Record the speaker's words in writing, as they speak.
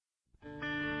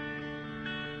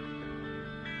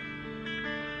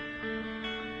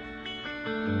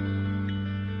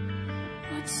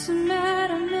What's the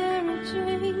matter, Mary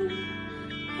Jane?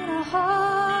 Had a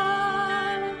holiday?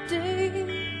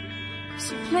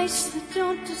 'Cause you placed the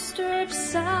don't disturb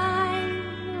sign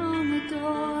on the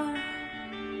door.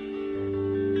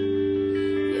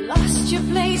 You lost your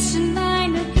place in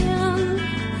line again.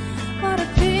 What a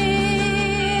pity.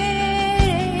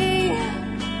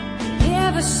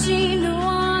 Never seem to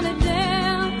wanna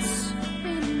dance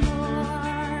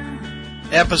anymore.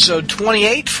 Episode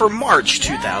 28 for March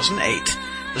 2008.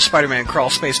 The Spider-Man Crawl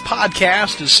Space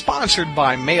podcast is sponsored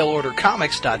by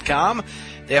MailOrderComics.com.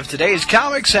 They have today's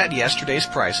comics at yesterday's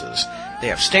prices. They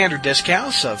have standard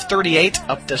discounts of 38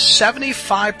 up to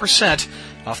 75%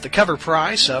 off the cover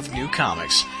price of new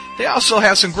comics. They also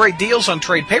have some great deals on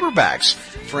trade paperbacks.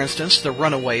 For instance, the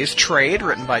Runaways trade,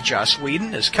 written by Joss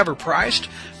Whedon, is cover priced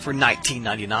for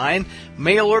 $19.99.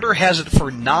 Mail order has it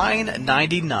for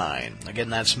 $9.99. Again,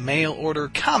 that's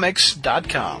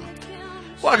MailOrderComics.com.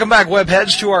 Welcome back,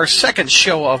 webheads, to our second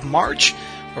show of March.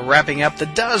 We're wrapping up the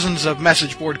dozens of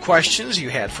message board questions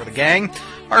you had for the gang.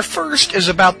 Our first is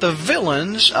about the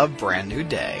villains of Brand New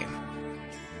Day.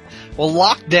 Well,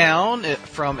 Lockdown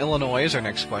from Illinois is our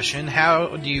next question. How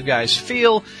do you guys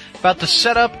feel about the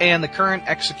setup and the current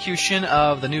execution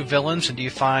of the new villains, and do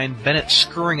you find Bennett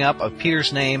screwing up of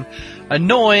Peter's name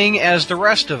annoying as the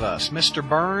rest of us? Mr.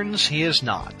 Burns, he is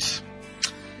not.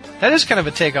 That is kind of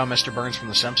a take on Mr. Burns from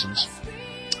The Simpsons.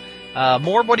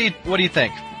 Morb, what do you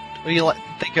think? What do you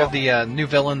think of the new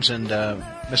villains and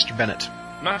Mr. Bennett?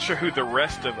 I'm not sure who the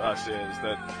rest of us is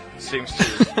that seems to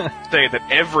say that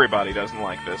everybody doesn't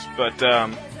like this, but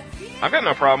I've got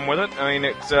no problem with it. I mean,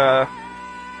 it's I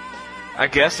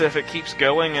guess if it keeps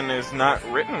going and is not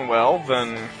written well,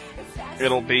 then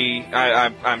it'll be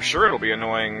I'm sure it'll be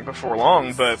annoying before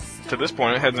long, but to this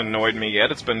point it hasn't annoyed me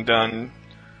yet. It's been done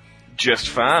just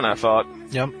fine, I thought.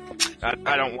 Yep.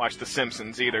 I don't watch The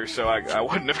Simpsons either, so I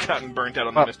wouldn't have gotten burnt out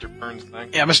on the Mr. Burns thing.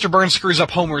 Yeah, Mr. Burns screws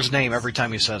up Homer's name every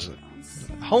time he says it.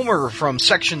 Homer from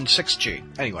Section 6G.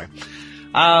 Anyway,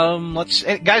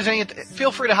 guys,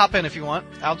 feel free to hop in if you want.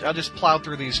 I'll just plow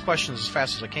through these questions as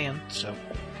fast as I can. So,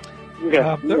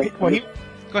 go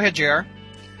ahead, JR.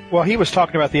 Well, he was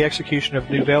talking about the execution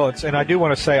of new villains, and I do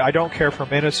want to say I don't care for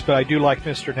Menace, but I do like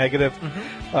Mr. Negative.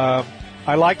 Mm-hmm.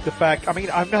 I like the fact, I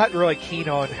mean, I'm not really keen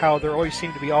on how there always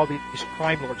seem to be all these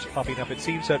crime lords popping up. It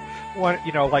seems that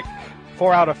like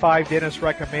 4 out of 5 dentists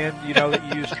recommend,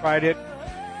 that you use Trident.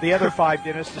 The other 5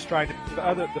 dentists is the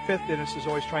 5th dentist is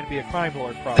always trying to be a crime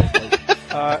lord, probably.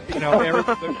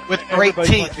 With great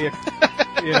teeth.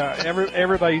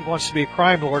 Everybody wants to be a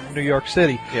crime lord in New York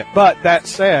City. Yeah. But that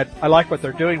said, I like what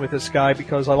they're doing with this guy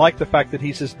because I like the fact that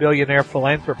he's this billionaire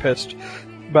philanthropist.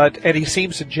 And he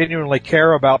seems to genuinely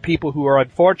care about people who are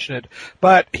unfortunate,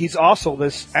 but he's also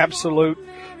this absolute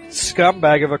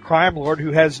scumbag of a crime lord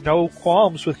who has no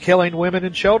qualms with killing women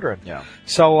and children. Yeah.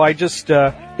 So I just,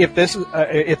 if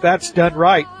that's done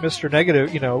right, Mr.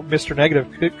 Negative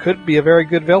could be a very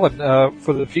good villain,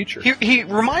 for the future. He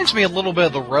reminds me a little bit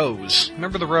of the Rose.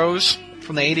 Remember the Rose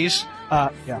from the 80s?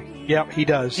 Yeah, he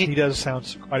does. He does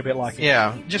sound quite a bit like him.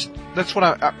 Yeah, that's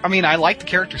what I mean, I like the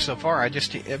character so far.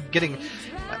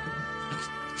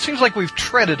 It seems like we've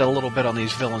treaded a little bit on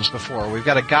these villains before. We've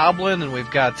got a goblin and we've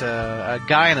got a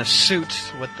guy in a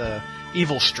suit with the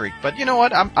evil streak. But you know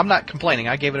what? I'm not complaining.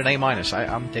 I gave it an A-.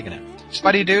 I'm digging it.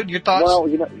 Spidey dude, your thoughts?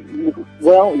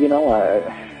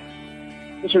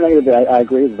 Mr. Negative, I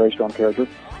agree, is a very strong character.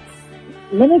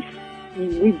 Menace,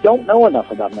 we don't know enough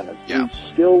about Menace. Yeah.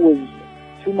 He still was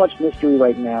too much mystery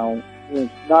right now. There's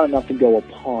not enough to go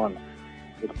upon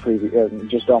with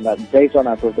just on that, based on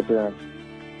that first appearance.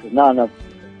 There's not enough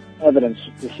evidence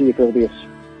to see if it'll be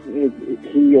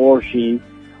he or she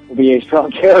will be a strong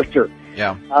character.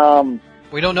 Yeah.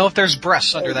 We don't know if there's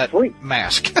breasts under that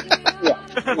mask. Yeah.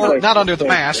 Or not under the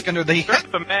mask, under the...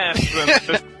 the mask, then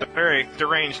just a very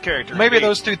deranged character. Maybe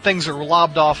those two things are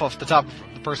lobbed off the top of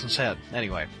the person's head.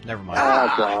 Anyway, never mind.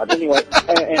 Oh, God. Anyway,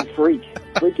 and Freak.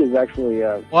 Freak is actually we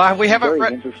haven't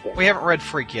interesting. We haven't read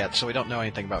Freak yet, so we don't know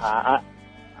anything about Freak.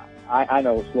 I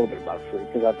know a little bit about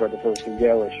Freak because I've read the first 2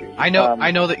 Gale issues. I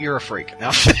know that you're a freak.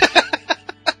 No.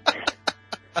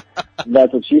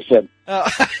 That's what she said.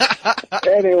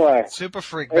 Anyway. Super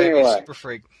freak, baby. Anyway. Super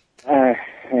freak.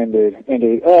 Indeed.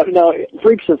 No,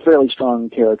 Freak's a fairly strong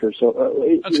character. So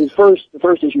the first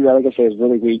issue, like I say, is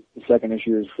really weak. The second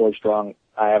issue is really strong.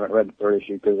 I haven't read the third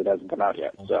issue because it hasn't come out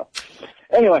yet. So,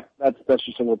 anyway, that's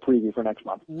just a little preview for next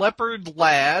month. Leopard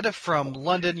Lad from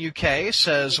London, UK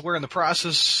says, we're in the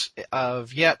process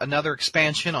of yet another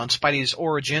expansion on Spidey's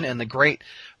origin in the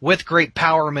With Great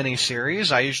Power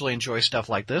miniseries. I usually enjoy stuff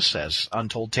like this, as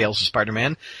Untold Tales of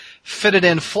Spider-Man fitted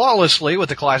in flawlessly with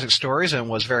the classic stories and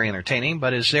was very entertaining,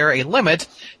 but is there a limit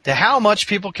to how much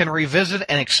people can revisit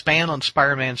and expand on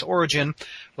Spider-Man's origin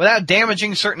without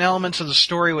damaging certain elements of the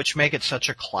story which make it such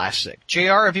a classic?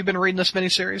 JR, have you been reading this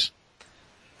miniseries?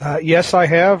 Yes, I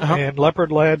have, and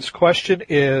Leopard Lad's question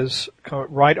is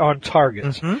right on target.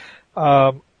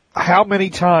 Mm-hmm. How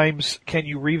many times can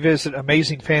you revisit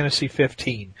Amazing Fantasy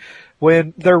 15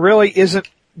 when there really isn't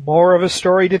more of a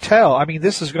story to tell? I mean,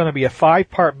 this is going to be a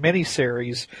 5-part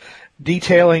miniseries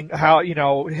detailing how,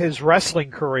 his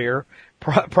wrestling career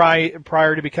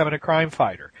prior to becoming a crime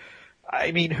fighter.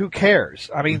 I mean, who cares?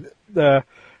 I mean, the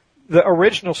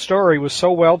original story was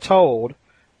so well told.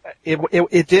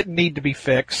 It didn't need to be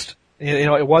fixed.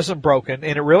 It wasn't broken,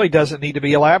 and it really doesn't need to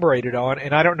be elaborated on.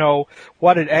 And I don't know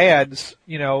what it adds,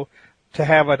 to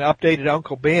have an updated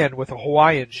Uncle Ben with a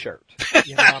Hawaiian shirt. It's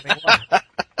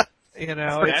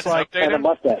like and a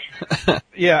mustache.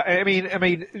 Yeah, I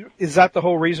mean, is that the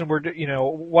whole reason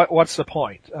what's the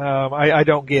point? I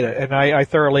don't get it, and I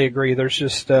thoroughly agree. There's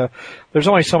just there's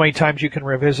only so many times you can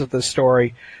revisit this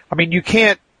story. I mean, you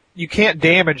can't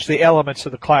damage the elements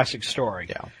of the classic story.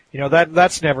 Yeah.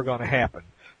 That's never going to happen.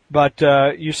 But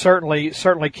you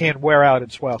certainly can wear out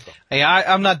its welcome. Hey,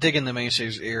 I'm not digging the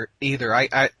miniseries either.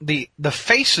 The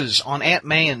faces on Aunt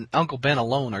May and Uncle Ben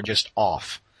alone are just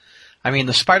off. I mean,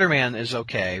 the Spider-Man is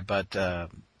okay, but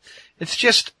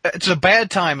it's a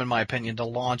bad time, in my opinion, to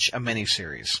launch a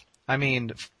miniseries. I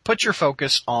mean, put your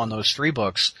focus on those 3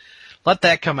 books, let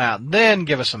that come out, then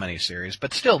give us a miniseries.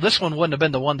 But still, this one wouldn't have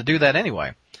been the one to do that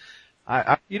anyway.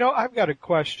 I've got a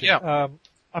question. Yeah.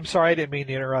 I'm sorry, I didn't mean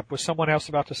to interrupt. Was someone else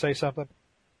about to say something?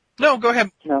 No, go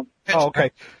ahead. No. Oh,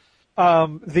 okay.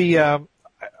 The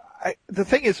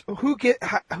thing is, who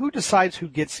decides who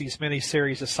gets these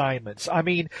miniseries assignments? I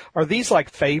mean, are these like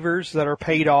favors that are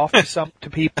paid off to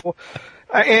people?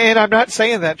 And I'm not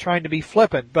saying that trying to be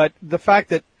flippant, but the fact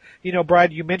that,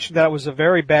 Brad, you mentioned that it was a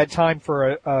very bad time for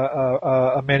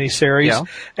a miniseries, yeah.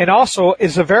 And also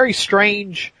is a very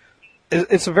strange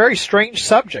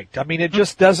subject. I mean, it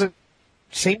just doesn't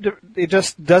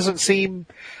seem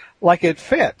like it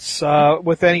fits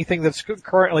with anything that's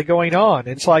currently going on.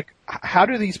 It's like, how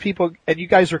do these people, and you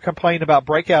guys were complaining about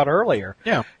Breakout earlier,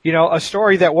 yeah, a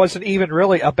story that wasn't even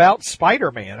really about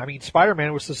Spider-Man. I mean,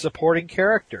 Spider-Man was the supporting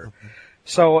character. Mm-hmm.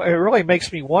 So it really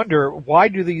makes me wonder, why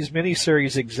do these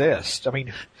miniseries exist? I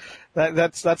mean,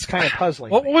 that's kind of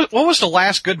puzzling. What was the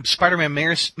last good Spider-Man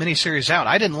miniseries out?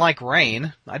 I didn't like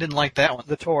Reign. I didn't like that one.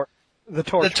 The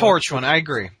Torch one. I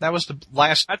agree. That was the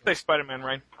last. I'd say Spider-Man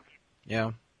Reign.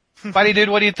 Yeah. Spidey, dude,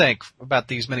 what do you think about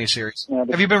these miniseries? Yeah,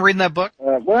 Have you been reading that book?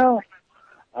 Well,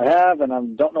 I have, and I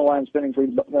don't know why I'm spending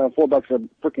 $4 a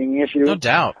freaking issue. No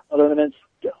doubt. Other than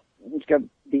it's got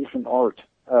decent art.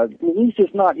 At least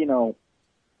it's not,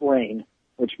 Rain,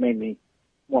 which made me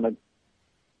want to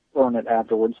burn it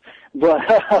afterwards. But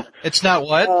it's not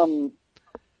what?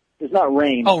 It's not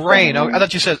Rain. Oh, Rain. Oh, I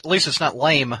thought you said at least it's not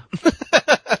lame.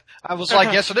 I was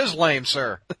like, yes, it is lame,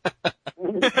 sir.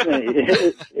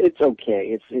 It's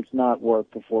okay. It's not worth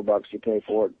the $4 you pay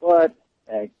for it. But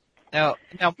hey, now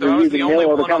you're using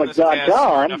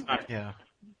mailordercomics.com. Yeah,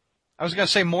 I was going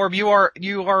to say, Morb, you are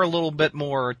a little bit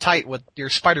more tight with your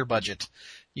Spider budget.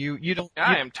 You don't.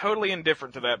 I am totally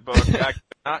indifferent to that book. I could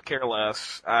not care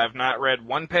less. I've not read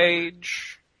one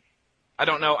page. I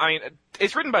don't know. I mean,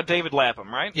 it's written by David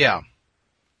Lapham, right? Yeah.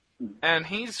 And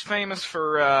he's famous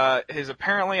for his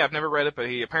apparently, I've never read it, but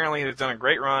he apparently has done a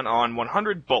great run on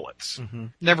 100 Bullets. Mm-hmm.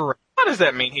 Never read. What does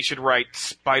that mean? He should write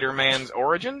Spider-Man's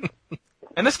origin?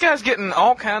 And this guy's getting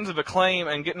all kinds of acclaim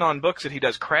and getting on books that he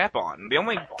does crap on. The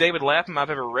only David Lapham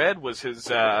I've ever read was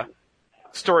his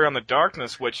story on the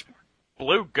Darkness, which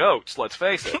blew goats, let's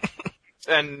face it.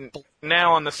 And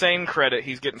now on the same credit,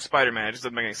 he's getting Spider-Man. It just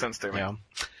doesn't make any sense to me. Yeah.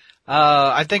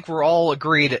 I think we're all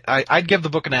agreed. I'd give the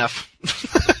book an F.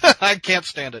 I can't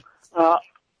stand it.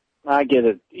 I get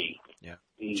it. E. Yeah.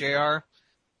 E. JR?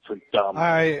 For dumb.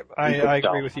 I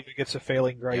agree with you. It gets a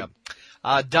failing grade.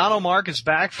 Yeah. Donald Mark is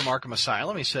back from Arkham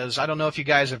Asylum. He says, I don't know if you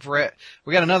guys have read,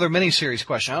 we got another miniseries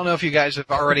question. I don't know if you guys have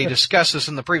already discussed this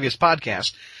in the previous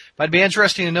podcast, but it'd be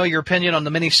interesting to know your opinion on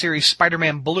the miniseries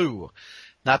Spider-Man Blue.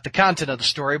 Not the content of the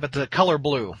story, but the color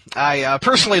blue. I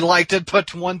personally liked it,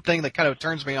 but one thing that kind of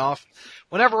turns me off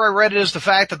whenever I read it is the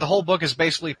fact that the whole book is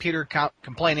basically Peter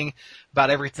complaining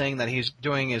about everything that he's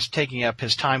doing is taking up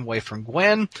his time away from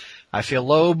Gwen. I feel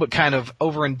Loeb kind of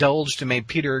overindulged and made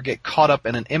Peter get caught up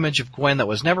in an image of Gwen that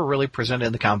was never really presented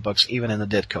in the comic books, even in the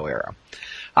Ditko era.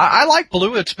 I like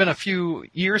Blue. It's been a few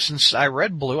years since I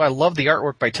read Blue. I love the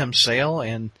artwork by Tim Sale,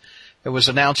 and it was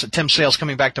announced that Tim Sale's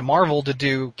coming back to Marvel to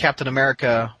do Captain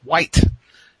America White.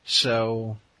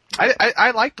 So,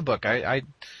 I like the book. I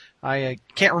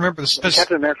can't remember the specific.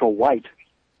 Captain America White.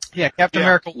 Yeah, Captain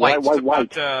America White. Why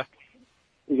white?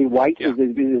 Is he white? Yeah. Is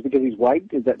it because he's white?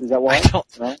 Is that why? I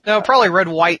don't, no, probably red,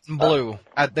 white, and blue.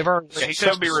 They've already. Yeah, he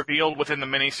said to be revealed within the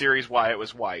miniseries why it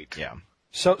was white. Yeah.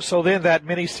 So then that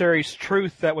miniseries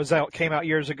Truth that came out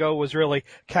years ago was really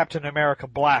Captain America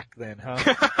Black then, huh?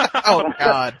 Oh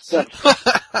God.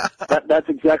 That's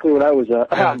exactly what I was.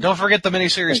 Don't forget the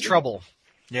miniseries Trouble.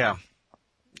 Yeah.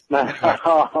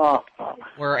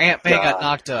 Where Aunt May got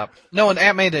knocked up. No, and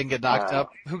Aunt May didn't get knocked up.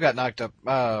 Who got knocked up?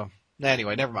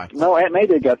 Anyway, never mind. No, Aunt May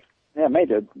did. Aunt May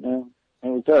did. Yeah, it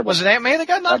was terrible. Was it Aunt May that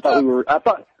got knocked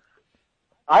up?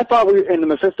 I thought we were in the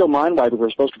Mephisto mind wipe. We were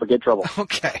supposed to forget Trouble.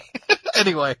 Okay.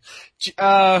 Anyway,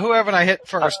 who haven't I hit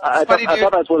first? I thought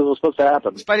that's what was supposed to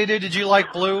happen. Spidey dude, did you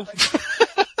like Blue?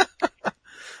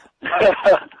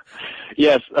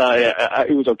 Yes,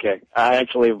 it was okay. I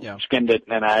actually skimmed it,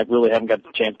 and I really haven't got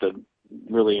the chance to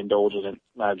really indulge in it.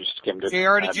 I just skimmed it.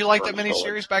 JR, did you like that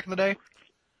miniseries back in the day?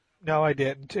 No, I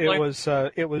didn't. It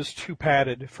was too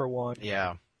padded for one.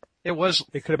 Yeah. It was.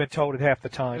 It could have been told at half the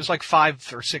time. It was like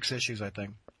 5 or 6 issues, I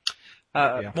think.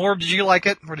 Morb, did you like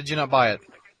it, or did you not buy it?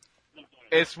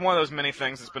 It's one of those many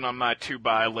things that's been on my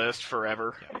to-buy list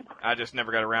forever. I just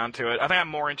never got around to it. I think I'm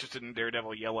more interested in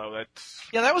Daredevil Yellow.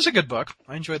 Yeah, that was a good book.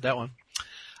 I enjoyed that one.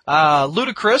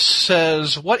 Ludacris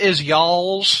says, what is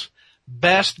y'all's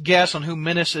best guess on who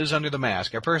Menace is under the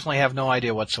mask? I personally have no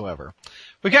idea whatsoever.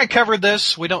 We kind of covered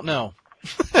this. We don't know.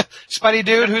 Spidey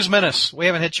dude, who's Menace? We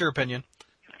haven't hit your opinion.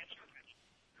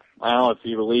 Well, if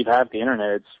you believe half the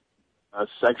internet, it's a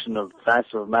section of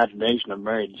Facts of Imagination of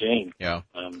Mary Jane. Yeah.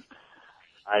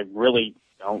 I really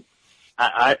don't.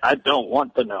 I don't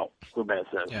want to know who Menace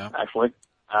is. Yeah. Actually.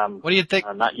 What do you think?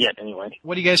 Not yet, anyway.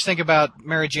 What do you guys think about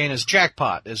Mary Jane as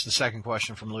Jackpot? Is the second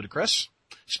question from Ludacris.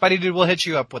 Spidey dude, we'll hit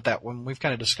you up with that one. We've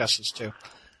kind of discussed this too.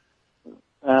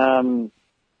 I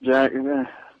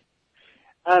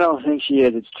don't think she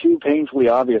is. It's too painfully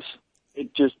obvious.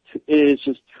 It is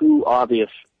just too obvious.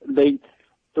 There's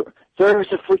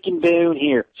a freaking balloon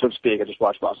here, so to speak. I just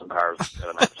watched Boston Powers the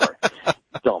other night. Sorry.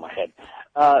 It's still in my head.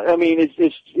 I mean, it's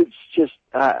just,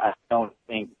 I don't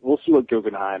think, we'll see what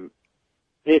Guggenheim,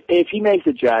 if he makes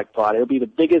a jackpot, it'll be the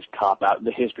biggest cop-out in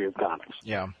the history of comics.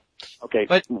 Yeah. Okay,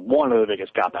 but one of the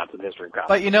biggest cop-outs in the history of comics.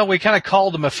 But, we kind of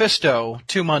called the Mephisto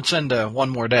 2 months into One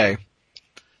More Day.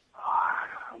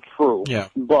 True. Yeah.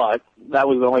 But that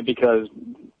was only because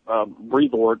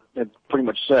Brevoort had pretty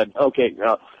much said, okay,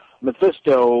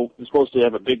 Mephisto is supposed to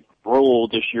have a big role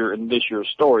this year in this year's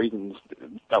stories and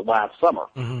that last summer.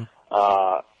 Mm-hmm.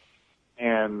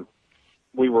 And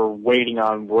we were waiting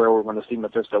on where we were going to see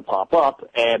Mephisto pop up,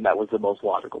 and that was the most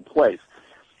logical place.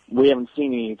 We haven't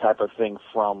seen any type of thing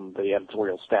from the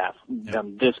editorial staff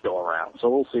on this go around, so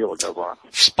we'll see what goes on.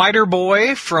 Spider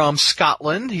Boy from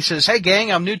Scotland, he says, hey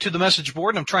gang, I'm new to the message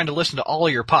board and I'm trying to listen to all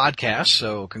of your podcasts,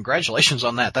 so congratulations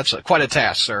on that. That's quite a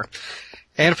task, sir.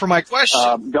 And for my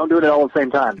question... don't do it all at the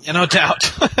same time. Yeah, no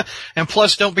doubt. And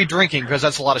plus, don't be drinking, because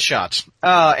that's a lot of shots.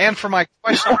 And for my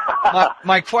question,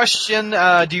 my question,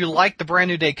 do you like the Brand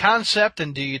New Day concept,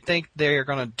 and do you think they're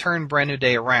going to turn Brand New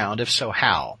Day around? If so,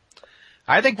 how?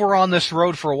 I think we're on this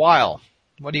road for a while.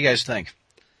 What do you guys think?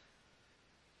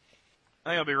 I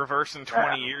think it'll be reversed in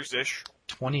 20 years-ish.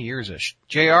 20 years-ish.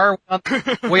 JR,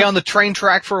 we on the train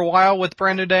track for a while with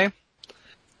Brand New Day?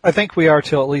 I think we are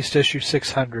till at least issue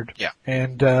 600. Yeah.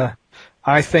 And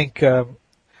I think, I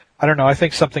don't know, I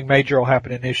think something major will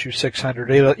happen in issue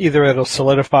 600. Either it'll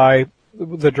solidify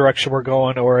the direction we're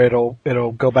going or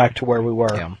it'll go back to where we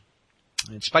were. Yeah.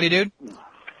 And Spidey dude?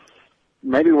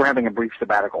 Maybe we're having a brief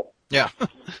sabbatical. Yeah.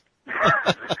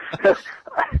 I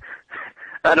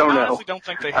don't know. I honestly don't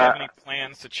think they have any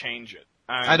plans to change it.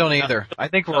 I don't either. I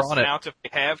think we're on it. Out if they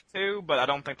have to, but I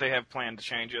don't think they have planned to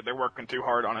change it. They're working too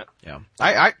hard on it. Yeah.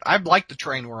 I like the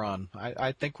train we're on.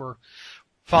 I think we're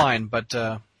fine, but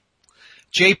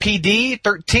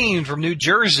JPD13 from New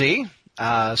Jersey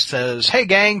says, hey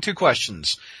gang, 2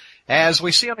 questions. As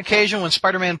we see on occasion when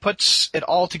Spider-Man puts it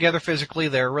all together physically,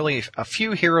 there are really a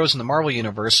few heroes in the Marvel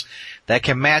Universe that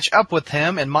can match up with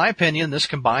him. In my opinion, this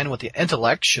combined with the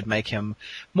intellect should make him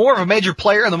more of a major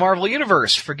player in the Marvel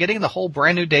Universe. Forgetting the whole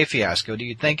Brand New Day fiasco, do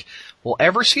you think we'll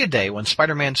ever see a day when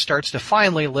Spider-Man starts to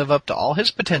finally live up to all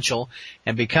his potential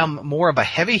and become more of a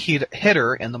heavy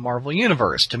hitter in the Marvel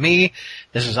Universe? To me,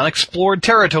 this is unexplored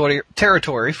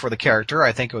territory for the character.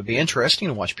 I think it would be interesting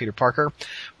to watch Peter Parker,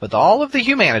 with all of the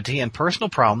humanity and personal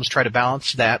problems, try to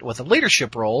balance that with a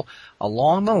leadership role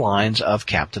along the lines of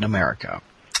Captain America.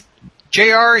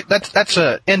 JR, that's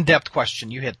a in-depth question.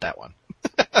 You hit that one.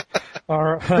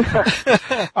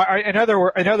 In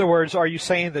other words, are you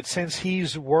saying that since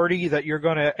he's wordy, that you're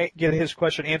going to get his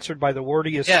question answered by the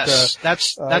wordiest? Yes,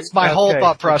 that's my whole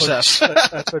thought process.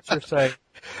 That's what you're saying.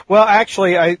 Well,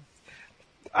 actually, I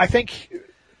think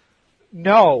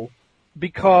no,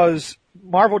 because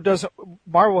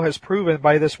Marvel has proven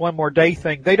by this One More Day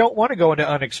thing, they don't want to go into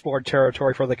unexplored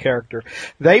territory for the character.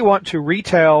 They want to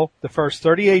retell the first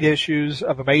 38 issues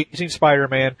of Amazing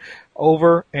Spider-Man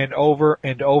over and over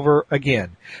and over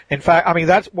again. In fact, I mean,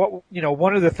 that's what,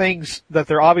 one of the things that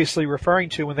they're obviously referring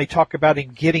to when they talk about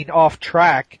him getting off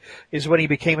track is when he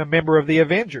became a member of the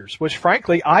Avengers, which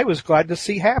frankly, I was glad to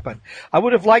see happen. I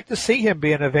would have liked to see him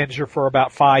be an Avenger for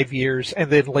about 5 years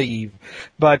and then leave.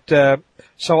 But,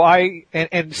 so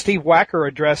and Steve Wacker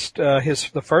addressed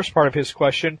the first part of his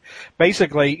question,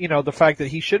 basically, the fact that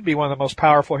he should be one of the most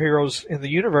powerful heroes in the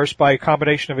universe by a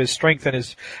combination of his strength and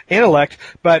his intellect,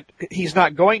 but he's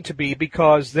not going to be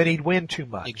because then he'd win too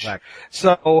much. Exactly.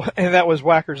 So, and that was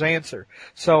Wacker's answer.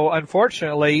 So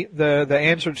unfortunately, the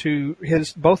answer to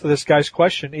both of this guy's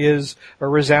question is a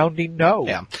resounding no.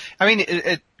 Yeah. I mean,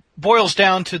 it boils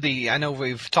down to I know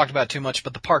we've talked about it too much,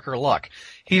 but the Parker luck.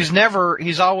 He's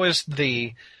always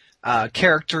the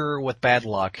character with bad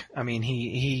luck. I mean,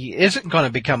 he isn't going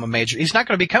to become he's not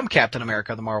going to become Captain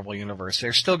America of the Marvel Universe.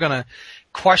 They're still going to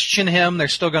question him. They're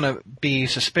still going to be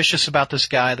suspicious about this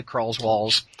guy that crawls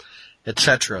walls,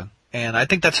 etc. And I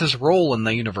think that's his role in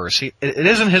the universe. It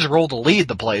isn't his role to lead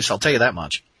the place, I'll tell you that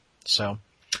much. So.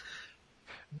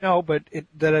 No, but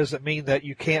that doesn't mean that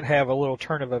you can't have a little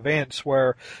turn of events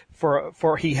where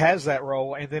for he has that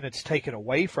role and then it's taken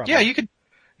away from him. Yeah, you could.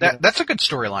 That's a good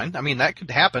storyline. I mean, that could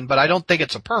happen, but I don't think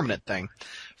it's a permanent thing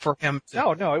for him.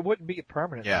 No, it wouldn't be a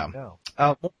permanent thing, no.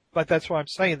 But that's what I'm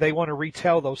saying. They want to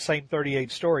retell those same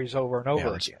 38 stories over and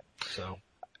over again. So,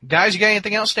 guys, you got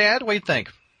anything else to add? What do you think?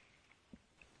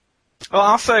 Well,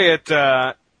 I'll say it,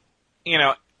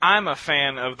 I'm a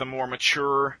fan of the more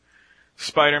mature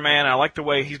Spider-Man. I like the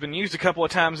way he's been used a couple of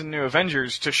times in New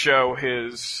Avengers to show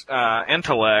his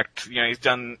intellect.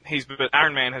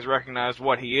 Iron Man has recognized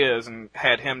what he is and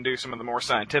had him do some of the more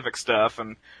scientific stuff,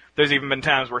 and there's even been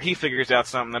times where he figures out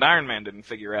something that Iron Man didn't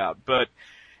figure out. But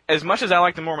as much as I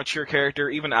like the more mature character,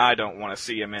 even I don't want to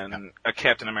see him in a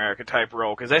Captain America type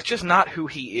role, because that's just not who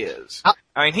he is.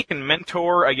 I mean, he can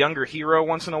mentor a younger hero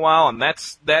once in a while, and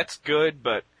that's good,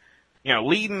 but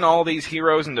leading all these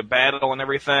heroes into battle and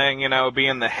everything,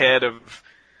 being the head of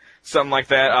something like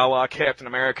that, a la Captain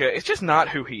America, it's just not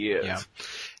who he is. Yeah.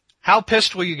 How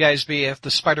pissed will you guys be if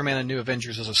the Spider-Man in New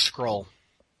Avengers is a Skrull?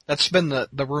 That's been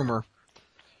the rumor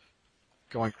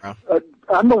going around.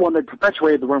 I'm the one that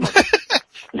perpetuated the rumor.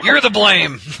 You're the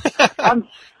blame.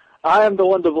 I am the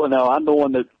one to no. I'm the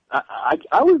one that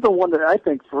I was the one that I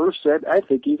think first said I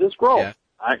think he's a Skrull. Yeah.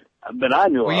 But I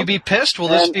knew. Will you be pissed? Will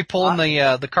this be pulling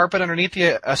the carpet underneath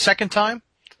you a second time?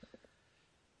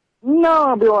 No,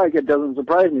 I'll be like, it doesn't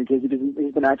surprise me because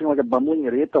he's been acting like a bumbling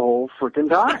idiot the whole frickin'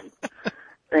 time.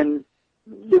 And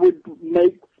it would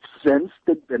make sense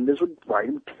that Bendis would write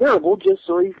him terrible just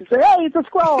so he could say, hey, it's a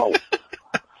Skrull.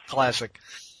 Classic.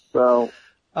 So.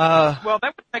 Well,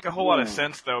 that would make a whole lot of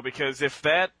sense, though, because if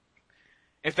that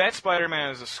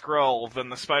Spider-Man is a Skrull, then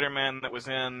the Spider-Man that was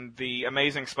in the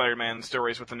Amazing Spider-Man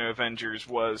stories with the New Avengers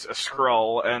was a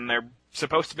Skrull, and they're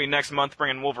supposed to be next month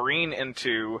bringing Wolverine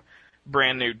into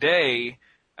Brand New Day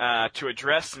to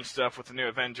address some stuff with the New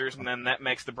Avengers, and then that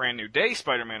makes the Brand New Day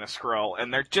Spider-Man a Skrull,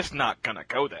 and they're just not going to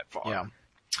go that far. Yeah.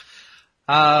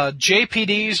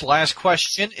 JPD's last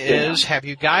question is, have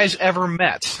you guys ever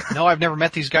met? No, I've never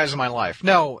met these guys in my life.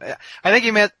 No, I think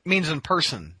he means in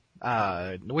person.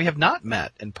 We have not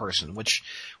met in person, which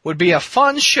would be a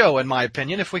fun show, in my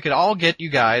opinion, if we could all get you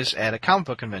guys at a comic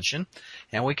book convention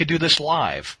and we could do this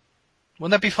live.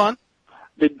 Wouldn't that be fun?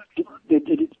 Did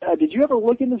you ever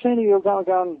look into San Diego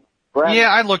Comic-Con, Brad? Yeah,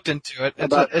 I looked into it.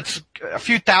 It's a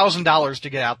few $1,000s to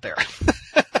get out there.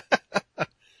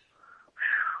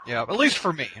 Yeah, at least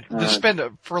for me. To spend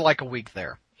for like a week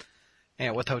there.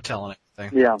 Yeah, with hotel and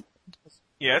everything. Yeah.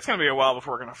 Yeah, it's going to be a while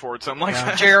before we're going to afford something like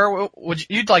that. JR,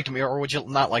 you'd like to meet, or would you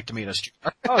not like to meet us, JR?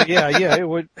 Oh yeah, it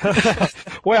would.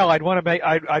 Well, I'd want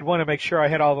to make sure I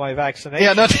had all my vaccinations.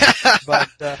 Yeah, no,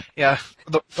 but yeah,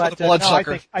 for the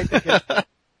bloodsucker.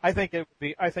 I think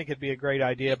it'd be a great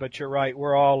idea. But you're right.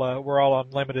 We're all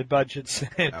on limited budgets,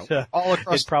 and all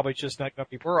across. It's probably just not going to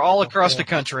be. We're all across the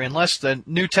country, unless the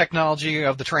new technology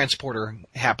of the transporter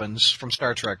happens from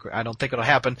Star Trek. I don't think it'll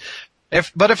happen.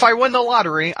 But if I win the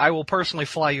lottery, I will personally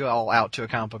fly you all out to a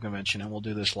comic book convention, and we'll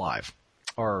do this live.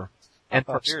 Okay,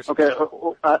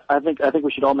 I think we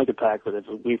should all make a pact that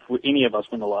if any of us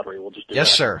win the lottery, we'll just do that.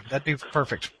 Yes, sir. That'd be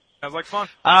perfect. Sounds like fun.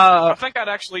 I think I'd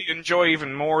actually enjoy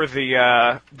even more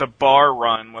the bar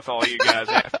run with all you guys.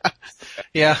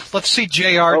 Yeah, let's see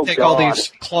JR take all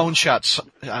these clone shots.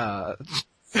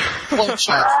 Clone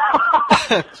shots.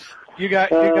 You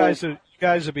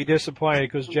guys would be disappointed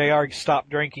because JR stopped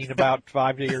drinking about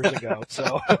 5 years ago.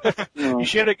 So you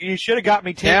should have got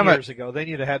me 10 years ago. Then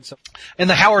you'd have had some. In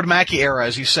the Howard Mackey era,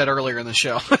 as you said earlier in the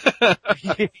show.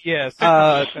 Yes.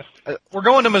 We're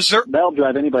going to Missouri. That'll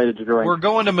drive anybody to drink. We're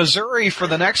going to Missouri for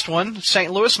the next one.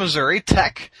 St. Louis, Missouri.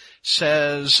 Tech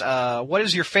says, what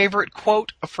is your favorite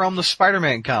quote from the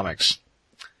Spider-Man comics?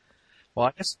 Well,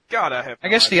 I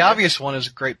guess the obvious one is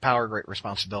great power, great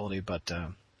responsibility, but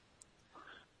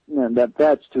Man,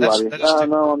 that's too obvious.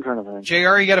 No, I'm trying to think.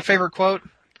 JR, you got a favorite quote?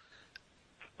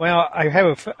 Well, I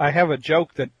have a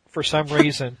joke that for some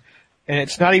reason, and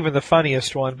it's not even the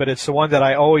funniest one, but it's the one that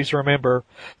I always remember.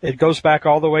 It goes back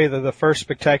all the way to the first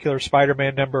Spectacular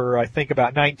Spider-Man number, I think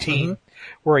about 19,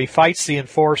 where he fights the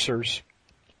Enforcers.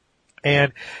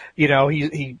 And,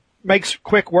 he makes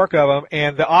quick work of them,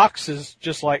 and the Ox is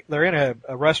just like, they're in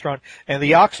a restaurant, and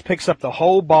the Ox picks up the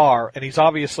whole bar, and he's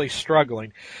obviously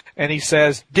struggling. And he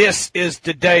says, "This is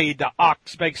the day the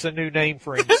Ox makes a new name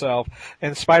for himself."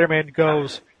 And Spider-Man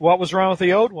goes, "What was wrong with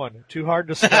the old one? Too hard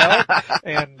to spell?"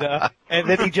 and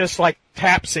then he just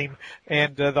taps him,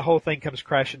 and the whole thing comes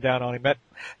crashing down on him. But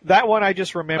that one I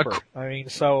just remember.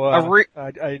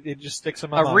 It just sticks in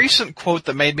my mind. A recent quote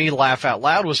that made me laugh out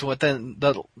loud was within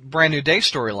the Brand New Day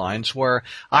storylines, where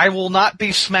 "I will not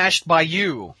be smashed by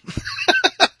you."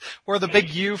 Where the big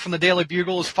U from the Daily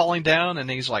Bugle is falling down, and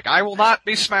he's like, "I will not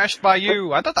be smashed by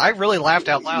you." I really laughed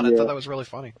out loud. I thought that was really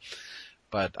funny.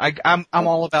 But I'm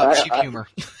all about cheap humor.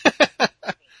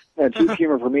 Yeah, cheap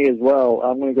humor for me as well.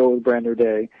 I'm going to go with Brand New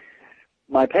Day.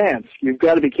 My pants. You've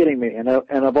got to be kidding me. And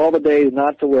of all the days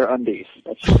not to wear undies.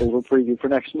 That's just a little preview for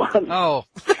next month. Oh.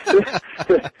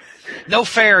 No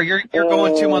fair. You're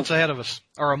going 2 months ahead of us.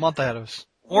 Or a month ahead of us.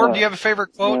 Or do you have a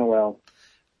favorite quote? Yeah, well.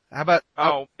 How about?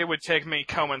 It would take me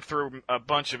combing through a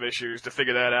bunch of issues to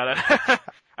figure that out.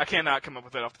 I cannot come up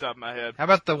with it off the top of my head. How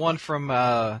about the one from?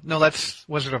 No, that's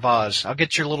Wizard of Oz. I'll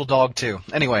get your little dog too.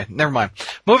 Anyway, never mind.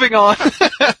 Moving on.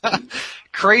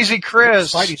 Crazy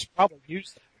Chris. Spidey's probably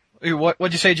used that.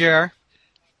 What'd you say, JR?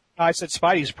 I said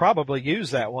Spidey's probably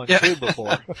used that one too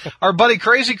before. Our buddy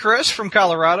Crazy Chris from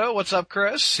Colorado. What's up,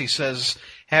 Chris? He says,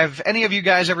 have any of you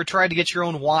guys ever tried to get your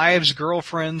own wives,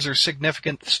 girlfriends, or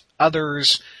significant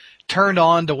others turned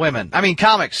on to women? I mean,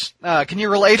 comics. Can you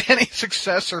relate any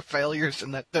success or failures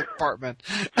in that department?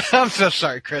 I'm so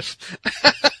sorry, Chris.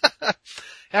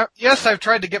 Yes, I've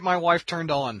tried to get my wife turned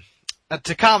on.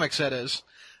 To comics, that is.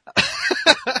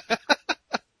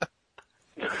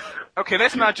 Okay,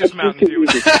 that's not just Mountain Dew.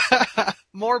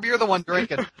 Morb, you're the one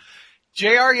drinking.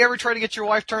 JR, you ever try to get your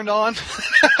wife turned on?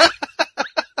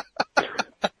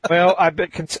 Well, I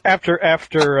bet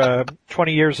after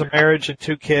 20 years of marriage and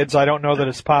 2 kids, I don't know that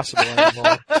it's possible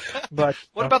anymore. But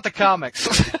what about the comics?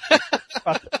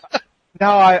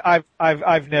 No,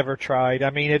 I've never tried. I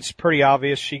mean, it's pretty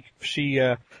obvious. She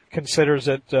considers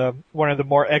it one of the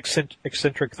more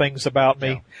eccentric things about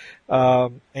me,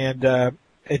 and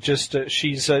it just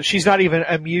she's not even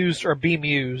amused or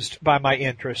bemused by my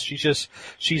interest.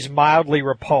 She's mildly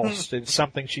repulsed. It's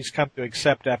something she's come to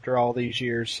accept after all these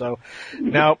years. So,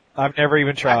 no, I've never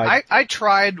even tried. I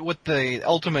tried with the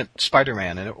Ultimate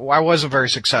Spider-Man, and I wasn't very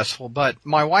successful. But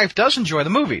my wife does enjoy the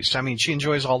movies. I mean, she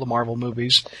enjoys all the Marvel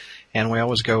movies, and we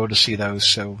always go to see those.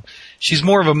 So she's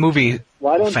more of a movie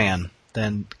fan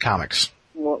than comics.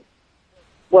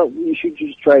 Well, you should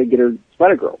just try to get her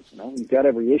Spider-Girl. You've got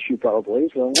every issue probably,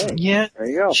 so hey, yeah, there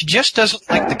you go. She just doesn't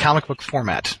like the comic book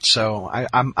format. So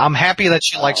I'm happy that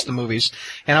she likes the movies,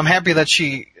 and I'm happy that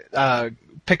she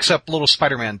picks up little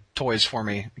Spider-Man toys for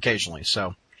me occasionally.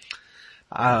 So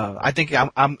I think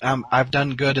I've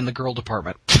done good in the girl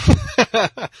department.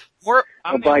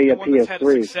 I'll buy you a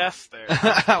PS3. Success there.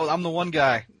 I'm the one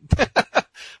guy.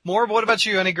 Morb, what about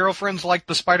you? Any girlfriends like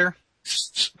the Spider?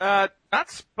 Not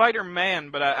Spider-Man,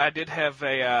 but I did have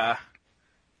a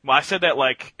Well, I said that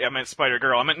like I meant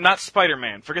Spider-Girl. I meant not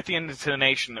Spider-Man. Forget the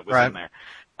intonation that was Right. in there.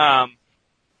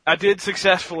 I did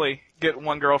successfully get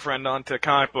one girlfriend onto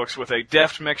comic books with a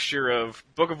deft mixture of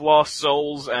Book of Lost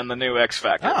Souls and the new X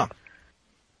Factor. Oh.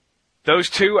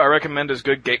 Those two I recommend as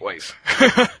good gateways.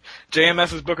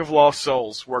 JMS's Book of Lost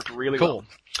Souls worked really Cool.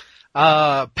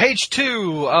 well. Page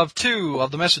 2 of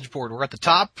the message board. We're at the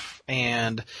top,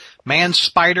 and Man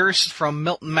Spiders from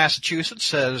Milton, Massachusetts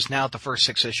says, now that the first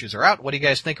 6 issues are out, what do you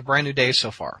guys think of Brand New Day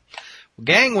so far? Well,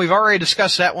 gang, we've already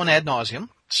discussed that one ad nauseum,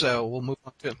 so we'll move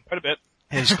on to Quite a bit.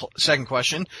 his second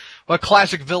question. What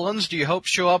classic villains do you hope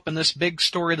show up in this big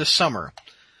story this summer?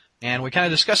 And we kind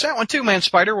of discussed that one too, Man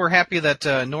Spider. We're happy that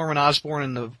Norman Osborn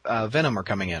and the Venom are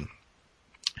coming in.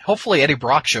 Hopefully Eddie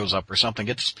Brock shows up or something,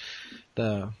 gets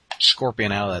the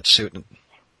Scorpion out of that suit.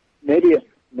 Maybe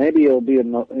it'll be a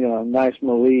nice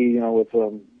melee, with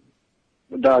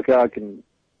Doc Ock and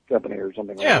company or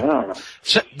something like that. I don't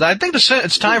know. I think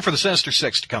it's time for the Sinister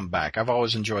Six to come back. I've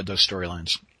always enjoyed those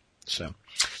storylines. So,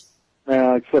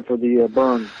 except for the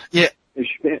Burn. Yeah.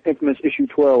 Infamous issue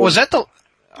 12. Was that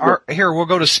here, we'll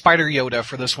go to Spider Yoda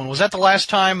for this one. Was that the last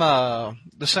time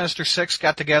the Sinister Six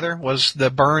got together? Was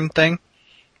the Burn thing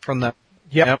from the?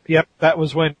 Yep. That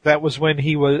was when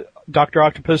Dr.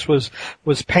 Octopus was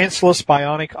pantsless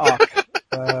bionic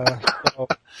Ock.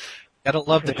 Gotta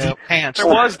love the deep pants.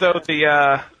 There was though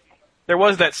there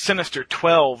was that Sinister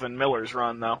 12 in Miller's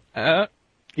run though.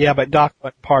 Yeah, but Doc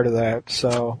wasn't part of that.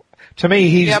 So to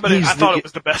me, I thought it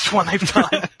was the best one they've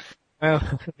done.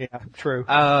 Well, yeah, true.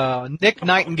 Nick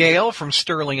Nightingale from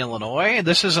Sterling, Illinois.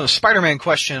 This isn't a Spider-Man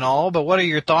question at all, but what are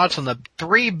your thoughts on the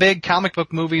 3 big comic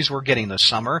book movies we're getting this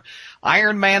summer?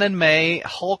 Iron Man in May,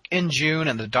 Hulk in June,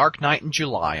 and The Dark Knight in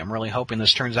July. I'm really hoping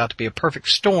this turns out to be a perfect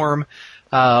storm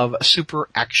of super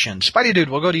action. Spidey Dude,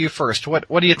 we'll go to you first. What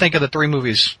do you think of the 3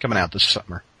 movies coming out this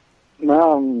summer?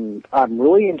 I'm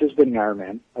really anticipating Iron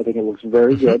Man. I think it looks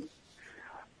very good.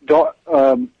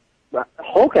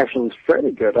 Hulk actually looks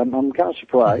fairly good. I'm kind of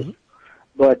surprised.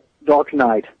 But Dark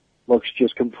Knight looks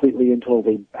just completely and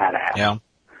totally badass. Yeah.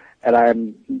 And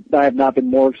I have not been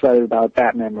more excited about a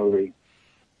Batman movie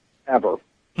ever.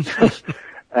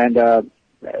 And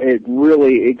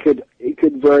it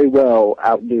could very well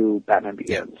outdo Batman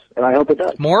Begins. And I hope it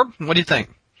does. More? What do you think?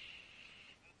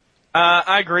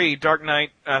 I agree. Dark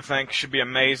Knight, I think, should be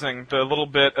amazing. The little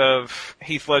bit of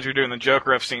Heath Ledger doing the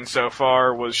Joker I've seen so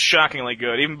far was shockingly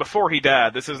good. Even before he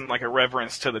died, this isn't like a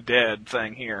reverence to the dead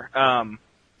thing here.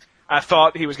 I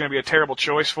thought he was going to be a terrible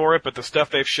choice for it, but the stuff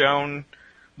they've shown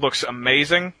looks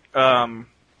amazing. I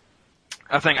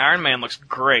think Iron Man looks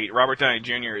great. Robert Downey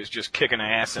Jr. is just kicking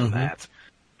ass in that.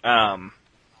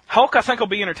 Hulk, I think, will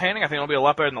be entertaining. I think it'll be a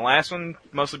lot better than the last one,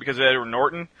 mostly because of Edward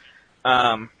Norton.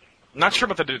 Not sure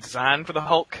about the design for the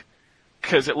Hulk,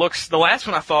 because the last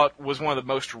one I thought was one of the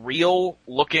most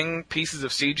real-looking pieces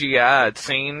of CGI I'd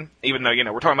seen, even though,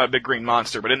 we're talking about a big green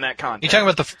monster, but in that context. You talking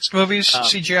about the first movie's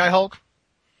CGI Hulk?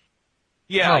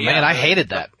 Yeah. Man, I hated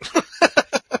that.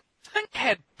 The thing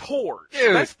had pores.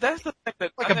 Dude, that's the thing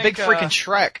that like I a think, big freaking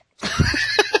Shrek.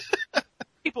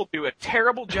 people do a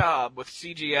terrible job with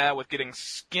CGI with getting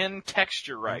skin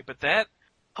texture right, but that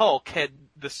Hulk had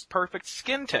this perfect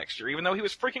skin texture, even though he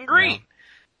was freaking green. Yeah.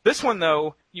 This one,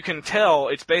 though, you can tell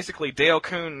it's basically Dale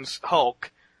Coon's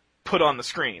Hulk put on the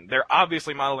screen. They're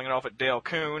obviously modeling it off at Dale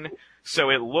Coon, so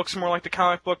it looks more like the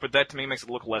comic book, but that to me makes it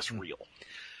look less real.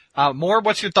 Moore,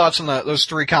 what's your thoughts on those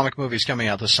 3 comic movies coming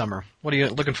out this summer? What are you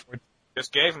looking for?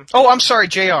 Just gave them. Oh, I'm sorry,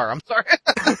 JR. I'm sorry.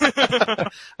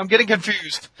 I'm getting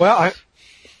confused. Well,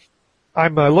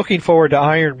 I'm looking forward to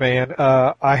Iron Man.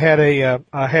 I had a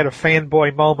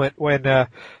fanboy moment when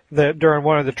during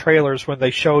one of the trailers when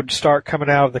they showed Stark coming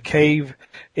out of the cave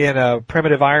in a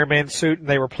primitive Iron Man suit, and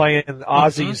they were playing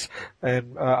Ozzy's.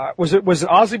 And was it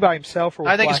Ozzy by himself or?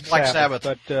 I think it's Black Sabbath.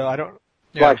 But I don't.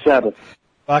 Black Sabbath.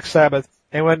 Black Sabbath.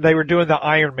 And when they were doing the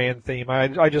Iron Man theme,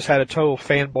 I just had a total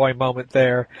fanboy moment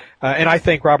there. And I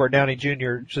think Robert Downey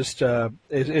Jr. just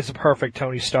is a perfect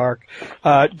Tony Stark.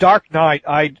 Dark Knight,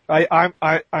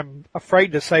 I'm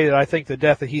afraid to say that I think the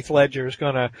death of Heath Ledger is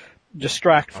going to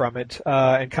distract from it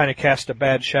and kind of cast a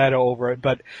bad shadow over it.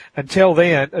 But until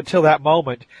that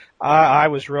moment, I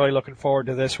was really looking forward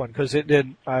to this one because it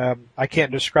did. I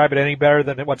can't describe it any better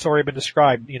than what's already been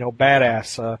described.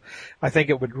 Badass. I think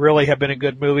it would really have been a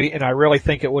good movie, and I really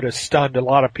think it would have stunned a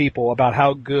lot of people about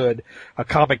how good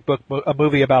a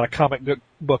movie about a comic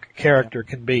book character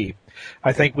can be.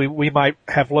 I think we might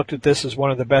have looked at this as one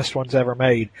of the best ones ever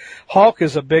made. Hulk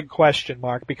is a big question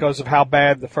mark because of how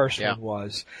bad the first one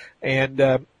was, and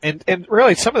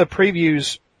really some of the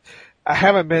previews I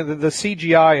haven't been, the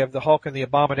CGI of the Hulk and the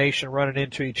Abomination running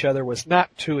into each other was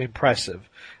not too impressive.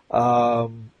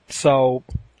 So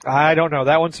I don't know.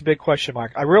 That one's a big question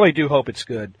mark. I really do hope it's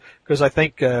good because I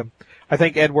think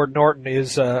Edward Norton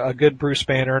is a good Bruce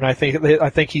Banner, and I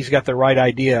think he's got the right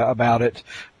idea about it.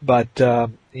 But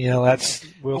that's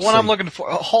we'll the one see. I'm looking for.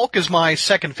 Hulk is my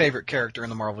second favorite character in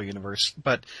the Marvel universe,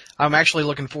 but I'm actually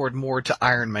looking forward more to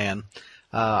Iron Man.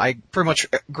 I pretty much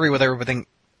agree with everything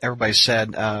everybody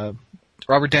said.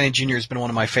 Robert Downey Jr. has been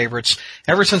one of my favorites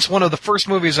ever since one of the first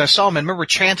movies I saw him in. Remember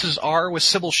Chances Are with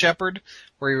Sybil Shepherd,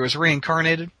 where he was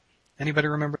reincarnated? Anybody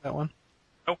remember that one?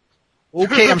 Nope.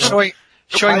 Okay, I'm showing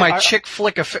my chick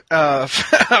flick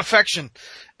affection.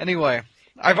 Anyway,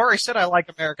 I've already said I like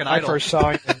American Idol. I first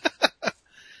saw him.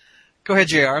 Go ahead,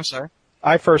 JR. I'm sorry.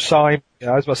 I first saw him.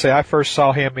 I was about to say I first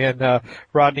saw him in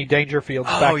Rodney Dangerfield's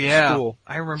Back to School.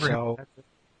 I remember him. Well,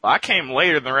 I came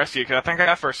later than the rest of you because I think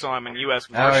I first saw him in U.S.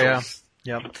 Marshals. Oh, yeah.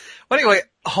 Yep. Well, anyway,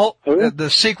 Hulk, the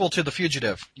sequel to The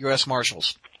Fugitive, U.S.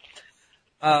 Marshals.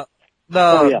 The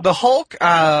Hulk,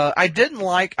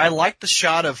 I liked the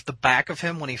shot of the back of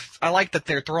him I like that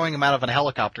they're throwing him out of a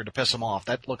helicopter to piss him off.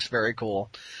 That looks very cool.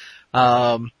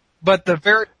 But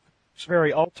it's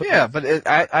very ultimate. Yeah, but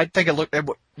I think it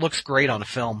looks great on a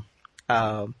film.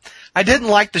 I didn't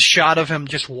like the shot of him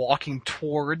just walking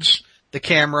towards the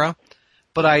camera,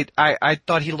 but I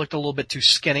thought he looked a little bit too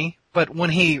skinny. But when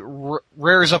he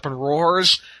rears up and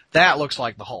roars, that looks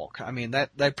like the Hulk. I mean,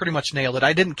 that pretty much nailed it.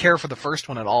 I didn't care for the first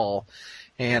one at all.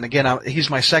 And again, he's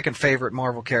my second favorite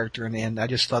Marvel character, and I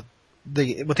just thought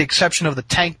with the exception of the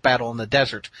tank battle in the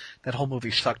desert, that whole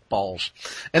movie sucked balls.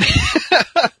 And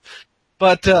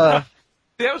but that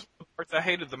was the parts I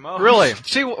hated the most. Really?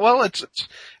 See, well, it's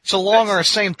along our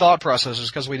same thought processes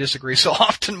because we disagree so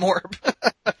often more.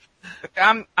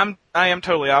 I am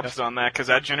totally opposite on that because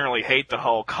I generally hate the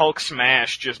Hulk. Hulk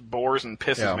smash just bores and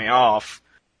pisses me off.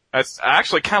 I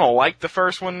actually kind of liked the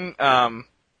first one.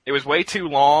 It was way too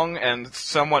long and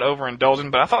somewhat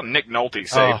overindulgent, but I thought Nick Nolte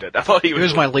saved it. I thought he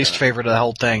was my least favorite of the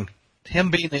whole thing.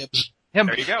 Him being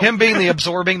the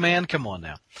absorbing man. Come on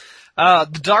now.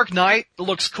 The Dark Knight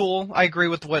looks cool. I agree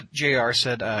with what JR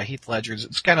said. Heath Ledger's.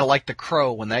 It's kind of like The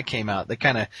Crow when that came out. They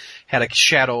kind of had a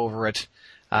shadow over it.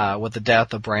 With the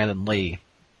death of Brandon Lee.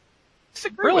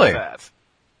 Disagree with that.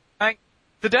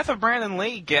 The death of Brandon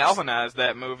Lee galvanized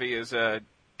that movie as a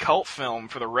cult film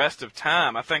for the rest of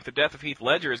time. I think the death of Heath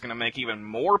Ledger is going to make even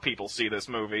more people see this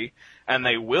movie, and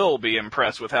they will be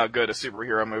impressed with how good a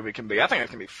superhero movie can be. I think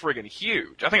it's going to be friggin'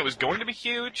 huge. I think it was going to be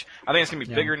huge. I think it's going to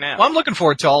be bigger now. Well, I'm looking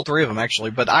forward to all three of them, actually,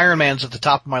 but Iron Man's at the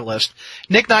top of my list.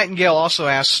 Nick Nightingale also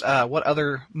asks, what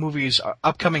other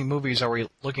upcoming movies are we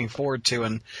looking forward to?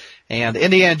 And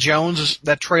Indiana Jones,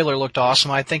 that trailer looked awesome.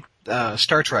 I think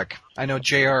Star Trek. I know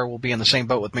JR will be in the same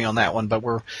boat with me on that one, but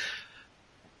we're...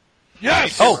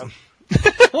 Yes! Oh!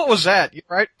 What was that? You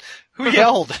right? Who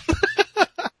yelled?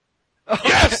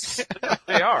 Yes!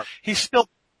 They are. He's still...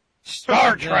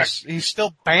 Star Trek! He's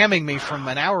still bamming me from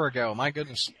an hour ago. My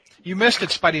goodness. You missed it,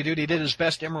 Spidey Dude. He did his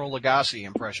best Emerald Lagasse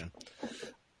impression.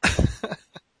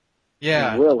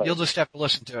 Yeah, really? You'll just have to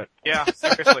listen to it. Yeah,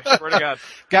 seriously. Swear to God.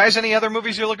 Guys, any other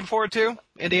movies you're looking forward to?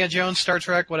 Indiana Jones, Star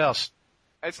Trek, what else?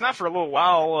 It's not for a little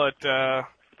while, but,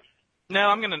 no,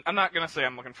 I'm not gonna say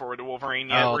I'm looking forward to Wolverine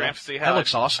yet. We're gonna have to see how that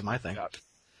looks awesome, I think.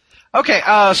 Okay,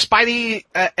 Spidey,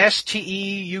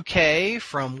 STE UK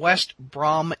from West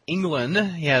Brom, England.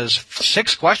 He has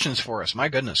 6 questions for us. My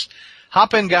goodness.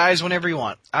 Hop in, guys, whenever you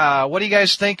want. What do you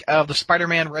guys think of the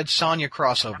Spider-Man Red Sonja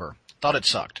crossover? Thought it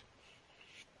sucked.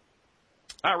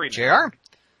 Not reading. JR?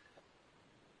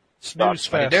 Snooze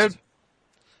fest. Dude.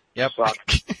 Yep.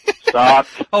 Stop.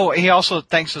 Oh, he also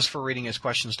thanks us for reading his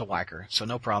questions to Whacker, so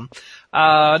no problem.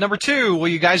 Number 2, will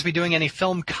you guys be doing any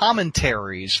film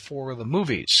commentaries for the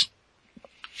movies?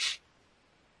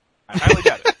 I highly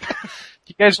doubt it.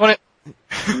 You guys want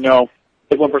it? No.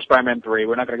 Big one for Spider-Man 3.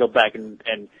 We're not going to go back and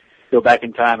go back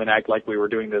in time and act like we were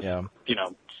doing this, 8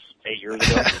 years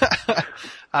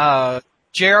ago.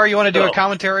 JR, you want to do a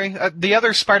commentary? The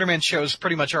other Spider-Man shows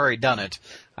pretty much already done it.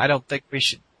 I don't think we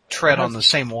should tread on the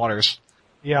same waters.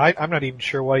 Yeah, I'm not even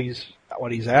sure what he's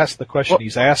asked. The question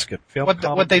he's asking.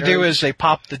 What they do is they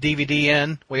pop the DVD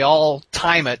in. We all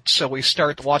time it, so we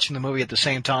start watching the movie at the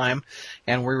same time,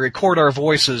 and we record our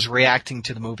voices reacting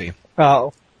to the movie.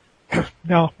 Oh,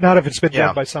 no, not if it's been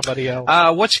done by somebody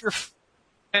else. What's your?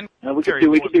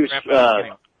 We could do.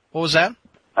 What was that?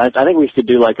 I think we should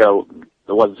do like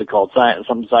what is it called? Science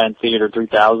Theater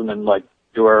 3000, and like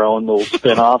do our own little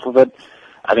spin off of it.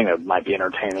 I think that might be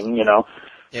entertaining,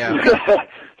 Yeah.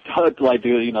 Like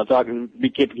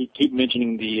keep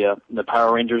mentioning the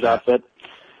Power Rangers outfit.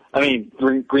 I mean,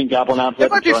 Green Goblin outfit.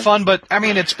 It might be fun, but I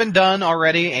mean, it's been done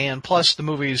already, and plus the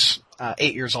movie's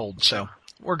 8 years old, so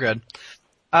we're good.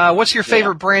 What's your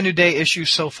favorite Brand New Day issue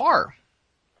so far?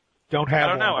 Don't have I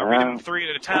don't know. I read them 3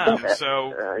 at a time,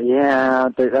 so...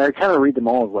 I kind of read them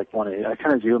all as like one. I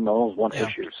kind of view them all as one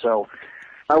issue. So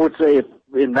I would say,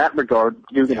 in that regard,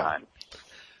 Guggenheim.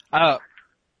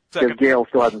 Because Gale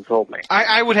still hasn't told me.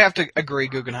 I would have to agree.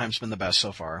 Guggenheim's been the best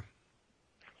so far.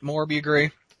 Morb, you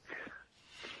agree?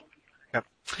 Yep.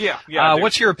 Yeah.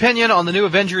 What's your opinion on the new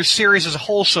Avengers series as a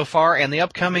whole so far and the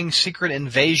upcoming Secret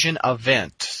Invasion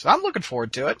event? I'm looking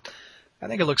forward to it. I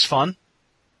think it looks fun.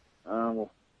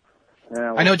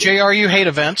 I know, JR, you hate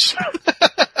events.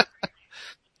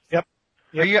 Yep.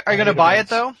 Are you going to buy it,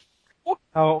 though?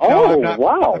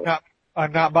 No,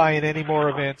 I'm not buying any more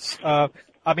events. I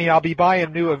mean, I'll be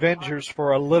buying New Avengers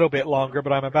for a little bit longer,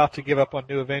 but I'm about to give up on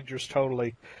New Avengers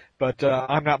totally. But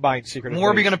I'm not buying Secret Invasion.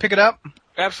 Morb, you going to pick it up?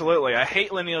 Absolutely. I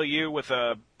hate Lineal U with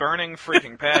a burning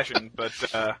freaking passion, but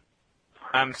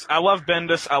I love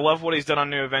Bendis. I love what he's done on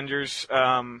New Avengers.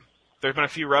 There's been a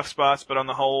few rough spots, but on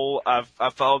the whole,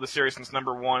 I've followed the series since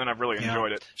 #1, and I've really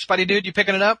enjoyed it. Spidey dude, you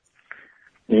picking it up?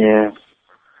 Yeah.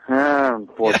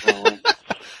 Unfortunately.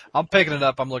 I'm picking it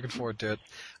up. I'm looking forward to it.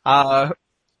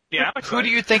 Who do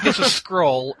you think is a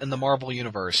Skrull in the Marvel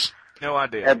Universe? No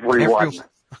idea. Everyone.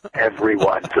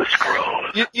 Everyone's a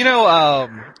Skrull.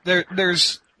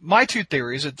 There's my two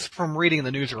theories. It's from reading the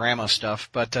Newsarama stuff,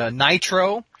 but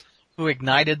Nitro, who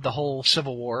ignited the whole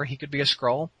Civil War, he could be a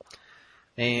Skrull.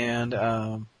 And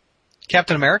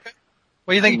Captain America?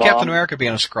 What do you think of Captain America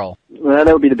being a Skrull? Well,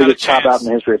 that would be the biggest cop-out in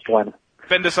the history of employment.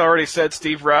 Bendis already said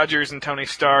Steve Rogers and Tony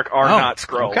Stark are not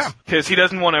Skrulls. Because he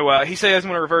doesn't want to, he said he doesn't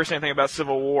want to reverse anything about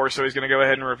Civil War, so he's going to go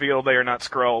ahead and reveal they are not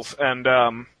Skrulls.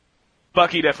 And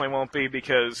Bucky definitely won't be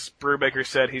because Brubaker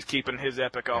said he's keeping his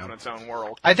epic off in its own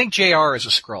world. I think JR is a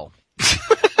Skrull.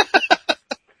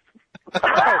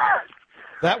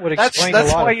 That would explain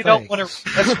that's a lot why of you things. don't want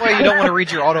to. That's why you don't want to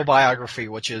read your autobiography,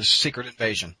 which is Secret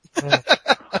Invasion.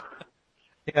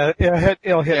 It'll hit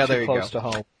there you you close go. to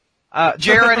home.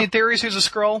 JR, any theories who's a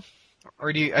Skrull?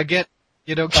 Or do you, again,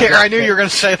 you don't care? I knew you were going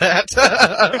to say that.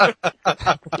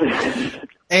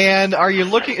 And are you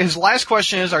looking, his last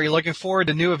question is, are you looking forward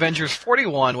to New Avengers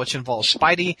 41, which involves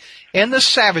Spidey in the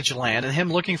Savage Land and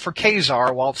him looking for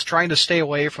Kazar whilst trying to stay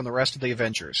away from the rest of the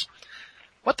Avengers?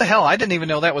 What the hell? I didn't even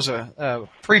know that was a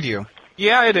preview.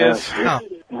 Yeah, it is.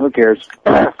 Who cares?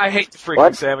 I hate the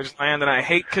freaking Savage Land, and I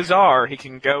hate Kazar. He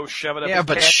can go shove it up his Yeah,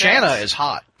 but cat Shanna ass. is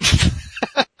hot.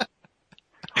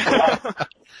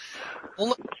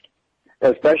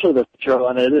 Especially the show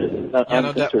on it.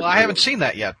 Well, I haven't seen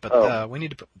that yet, but we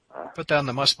need to put that on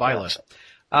the must-buy list.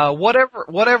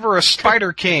 Whatever a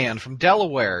spider can from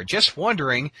Delaware. Just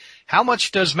wondering, how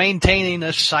much does maintaining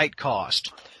this site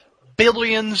cost?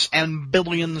 Billions and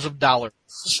billions of dollars.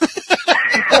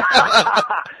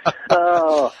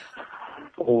 Oh,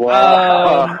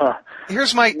 wow.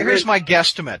 Here's my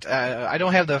guesstimate. I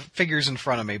don't have the figures in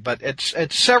front of me, but it's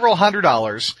several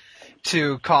 $100s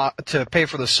to pay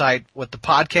for the site with the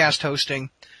podcast hosting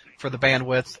for the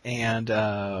bandwidth and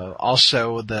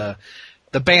also the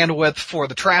bandwidth for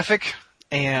the traffic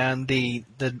and the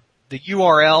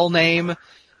URL name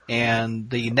and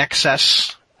the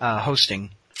Nexus hosting.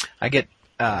 I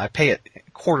pay it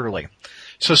quarterly.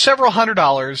 So several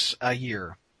 $100s a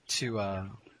year to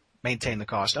maintain the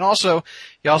cost. And also,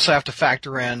 you also have to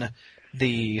factor in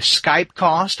the Skype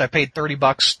cost. I paid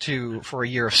 $30 for a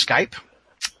year of Skype.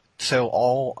 So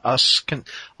all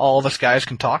of us guys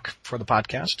can talk for the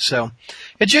podcast. So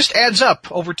it just adds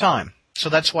up over time. So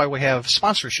that's why we have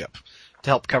sponsorship to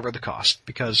help cover the cost.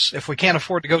 Because if we can't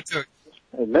afford to go to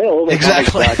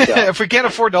exactly. If we can't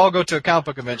afford to all go to a comic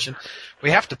book convention,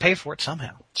 we have to pay for it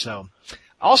somehow. So,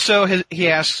 also he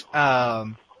asks,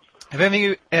 have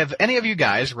any of you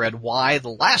guys read Y: The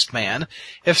Last Man?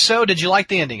 If so, did you like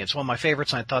the ending? It's one of my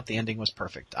favorites, and I thought the ending was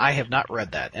perfect. I have not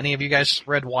read that. Any of you guys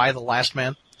read Y: The Last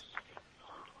Man?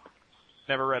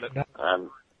 Never read it.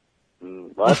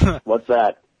 What? What's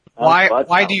that?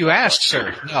 Why do you ask,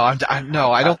 sir?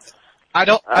 No, I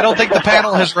don't think the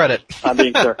panel has read it. I'm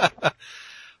being sure.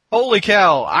 Holy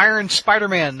cow, Iron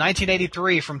Spider-Man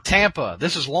 1983 from Tampa.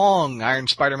 This is long, Iron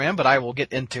Spider-Man, but I will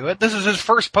get into it. This is his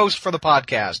first post for the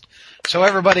podcast. So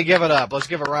everybody give it up. Let's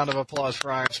give a round of applause for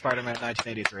Iron Spider-Man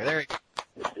 1983. There you go.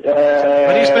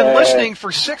 But he's been listening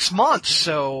for 6 months,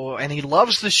 and he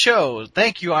loves the show.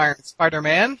 Thank you, Iron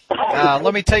Spider-Man.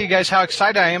 Let me tell you guys how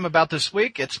excited I am about this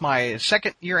week. It's my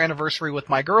 2nd year anniversary with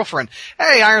my girlfriend.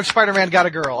 Hey, Iron Spider-Man got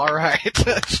a girl. All right.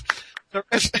 no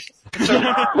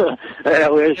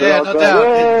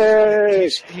doubt.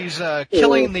 He's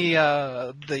killing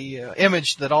the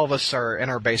image that all of us are in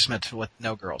our basement with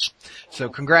no girls. So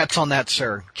congrats on that,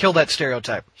 sir. Kill that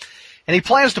stereotype. And he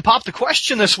plans to pop the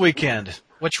question this weekend,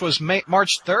 which was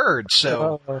March 3rd.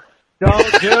 So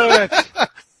don't do it.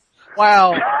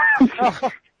 Wow.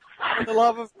 For the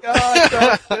love of God,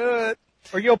 don't do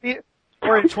it.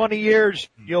 Or in 20 years,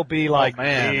 you'll be like me.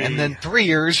 And then 3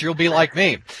 years, you'll be like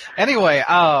me. Anyway,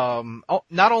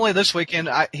 not only this weekend,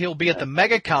 he'll be at the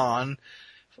MegaCon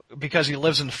because he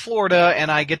lives in Florida,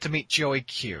 and I get to meet Joey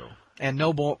Q. And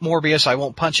no Morbius, I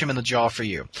won't punch him in the jaw for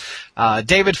you.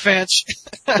 David Finch.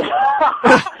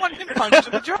 One can punch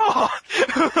in the jaw.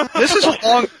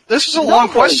 This is a long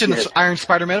question, Iron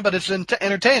Spider-Man, but it's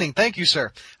entertaining. Thank you,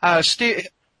 sir.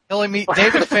 He'll meet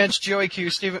David Finch, Joey Q,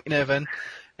 Stephen Niven,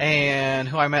 and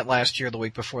who I met last year, the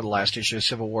week before the last issue of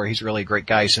Civil War. He's really a great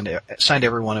guy. He signed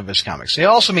every one of his comics. They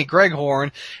also meet Greg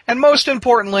Horn, and most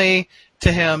importantly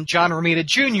to him, John Romita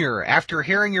Jr. After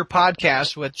hearing your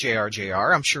podcast with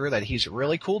JR, I'm sure that he's a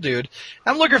really cool dude.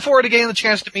 I'm looking forward to getting the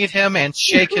chance to meet him and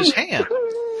shake his hand.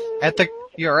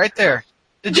 You're right there.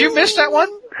 Did you miss that one?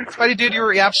 Spidey dude, you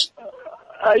were I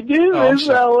did miss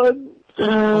that one.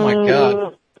 Oh my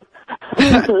God.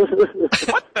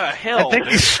 What the hell? I think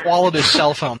he swallowed his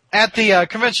cell phone. At the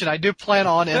convention, I do plan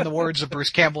on, in the words of Bruce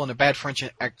Campbell in a bad French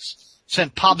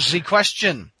accent, Pops the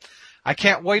question. I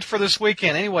can't wait for this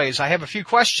weekend. Anyways, I have a few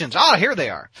questions. Here they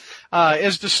are.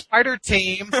 Is the Spider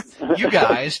team, you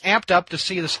guys, amped up to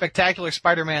see the spectacular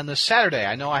Spider-Man this Saturday?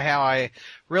 I know how I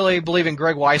really believe in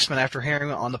Greg Weisman after hearing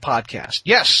him on the podcast.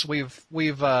 Yes,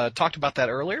 we've talked about that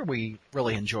earlier. We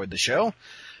really enjoyed the show.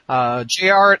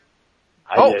 JR.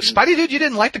 Spidey dude, you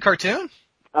didn't like the cartoon?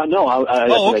 No, I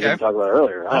didn't talk about it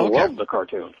earlier. I love the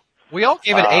cartoon. We all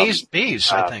gave it A's,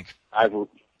 B's, I think. I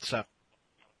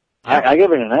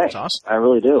give it an A. That's awesome. I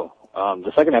really do.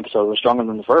 The second episode was stronger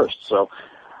than the first, so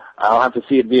I'll have to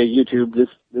see it via YouTube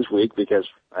this week because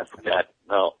I forgot.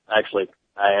 Well, actually,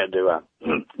 I had to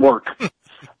work,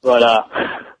 but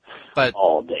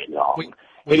all day long.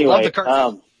 We love the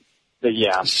cartoon. But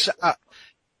yeah.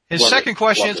 His second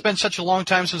question, it's been such a long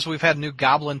time since we've had a new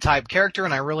Goblin-type character,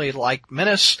 and I really like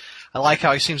Menace. I like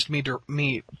how he seems to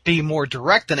me be more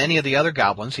direct than any of the other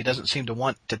Goblins. He doesn't seem to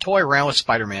want to toy around with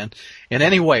Spider-Man in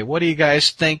any way. What do you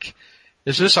guys think?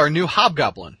 Is this our new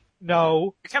Hobgoblin?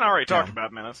 No. We kind of already talked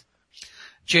about Menace.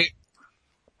 Okay.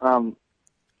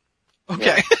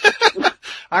 Yeah.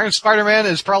 Iron Spider-Man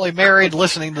is probably married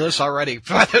listening to this already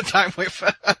by the time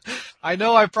I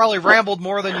know I've probably rambled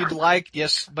more than you'd like,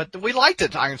 yes, but we liked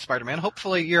it, Iron Spider-Man.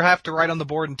 Hopefully you have to write on the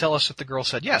board and tell us if the girl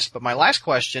said yes. But my last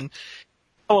question.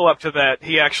 Follow up to that,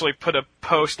 he actually put a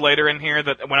post later in here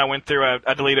that when I went through,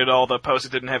 I deleted all the posts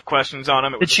that didn't have questions on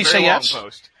them. It was Did she a very say long yes?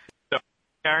 Post. So,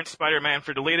 Iron Spider-Man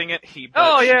for deleting it. He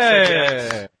yeah! said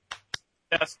yes.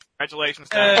 Yes, congratulations.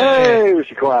 Hey, we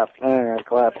should clap.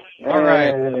 Clap. All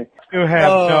right. You have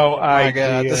no idea. Oh my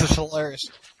God, this is hilarious.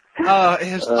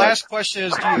 His last question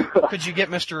is, could you get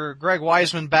Mr. Greg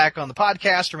Weisman back on the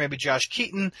podcast, or maybe Josh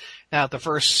Keaton, now that the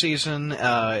first season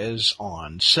is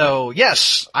on? So,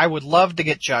 yes, I would love to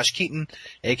get Josh Keaton,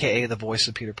 a.k.a. the voice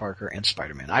of Peter Parker and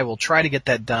Spider-Man. I will try to get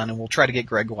that done, and we'll try to get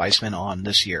Greg Weisman on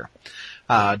this year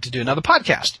to do another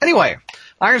podcast. Anyway,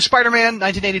 Iron Spider-Man,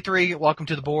 1983, welcome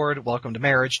to the board, welcome to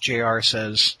marriage. JR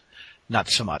says, not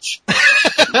so much.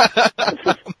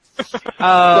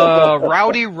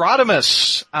 Rowdy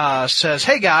Rodimus says,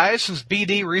 hey guys, since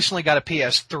BD recently got a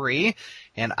PS3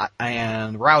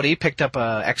 and Rowdy picked up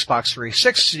a Xbox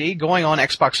 360, going on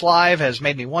Xbox Live has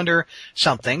made me wonder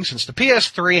something. Since the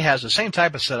PS3 has the same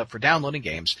type of setup for downloading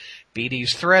games,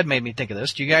 BD's thread made me think of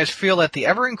this. Do you guys feel that the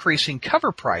ever-increasing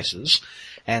cover prices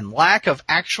and lack of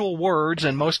actual words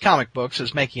in most comic books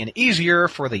is making it easier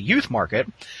for the youth market,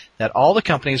 that all the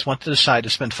companies want to decide to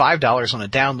spend $5 on a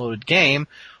downloaded game?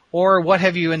 Or what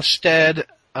have you, instead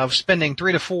of spending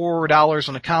 $3 to $4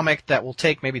 on a comic that will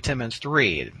take maybe 10 minutes to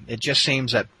read? It just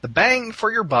seems that the bang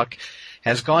for your buck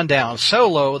has gone down so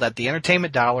low that the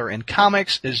entertainment dollar in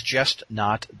comics is just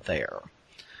not there.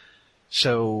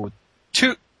 So,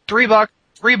 $3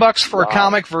 for a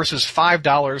comic versus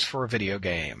 $5 for a video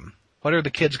game. What are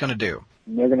the kids going to do?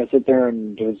 They're going to sit there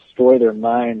and destroy their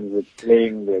minds with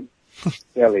playing the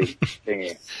jelly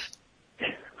thingy.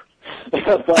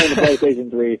 Playing the PlayStation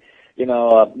 3,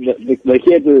 the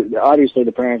kids, obviously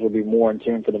the parents would be more in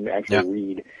tune for them to actually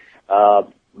read.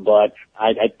 But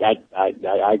I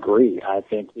agree. I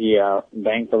think the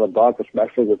bang for the buck,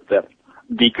 especially with the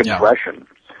decompression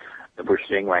that we're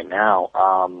seeing right now,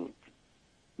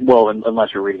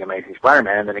 unless you're reading Amazing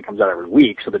Spider-Man, then it comes out every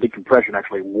week, so the decompression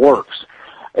actually works.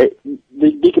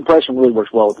 The decompression really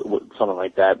works well with something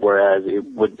like that, whereas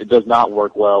it does not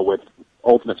work well with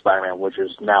Ultimate Spider-Man, which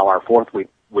is now our fourth week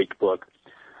book.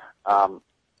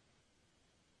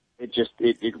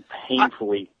 It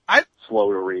painfully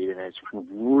slow to read, and it's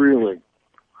really.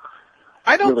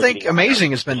 I don't really think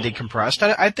Amazing has been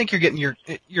decompressed. I think you're getting your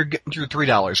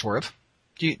 $3 worth.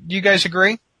 Do you guys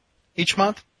agree? Each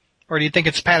month, or do you think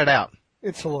it's padded out?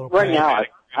 It's a little right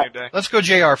padded. now. Let's go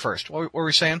JR first. What were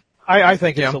we saying? I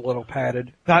think it's a little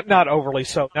padded. Not overly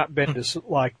so, not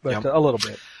Bendis-like, but a little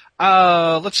bit.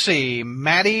 Let's see.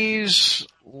 Maddie's,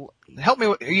 help me,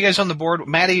 are you guys on the board?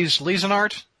 Maddie's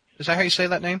Liesenart? Is that how you say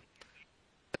that name?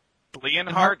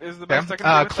 Leonhardt is the best I can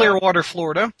do with Clearwater,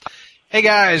 Florida. Hey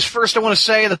guys, first I want to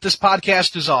say that this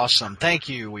podcast is awesome. Thank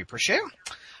you. We appreciate it.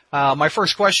 My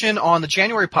first question on the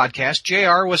January podcast,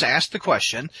 JR was asked the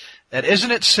question that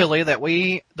isn't it silly that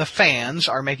we, the fans,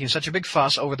 are making such a big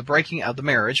fuss over the breaking of the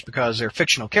marriage because they're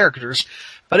fictional characters,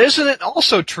 but isn't it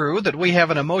also true that we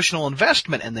have an emotional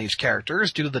investment in these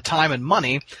characters due to the time and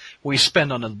money we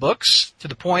spend on the books to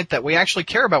the point that we actually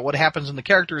care about what happens in the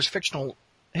character's fictional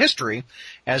history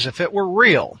as if it were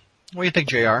real? What do you think,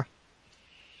 JR?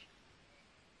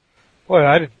 Boy,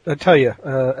 I tell you,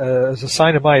 as a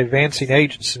sign of my advancing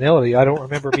age and senility, I don't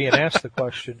remember being asked the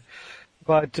question.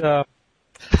 But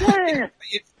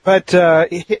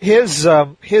his,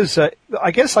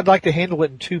 I guess I'd like to handle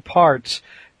it in two parts.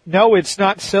 No, it's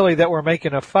not silly that we're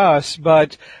making a fuss,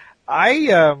 but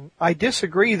I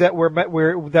disagree that we're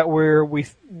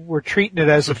treating it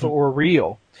as if it were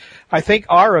real. I think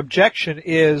our objection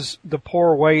is the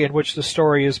poor way in which the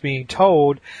story is being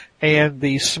told and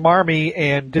the smarmy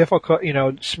and difficult,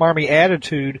 smarmy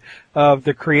attitude of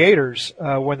the creators,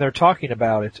 when they're talking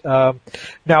about it.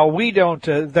 Now we don't,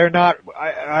 they're not,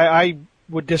 I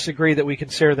would disagree that we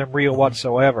consider them real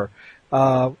whatsoever.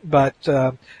 And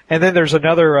then there's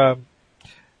another,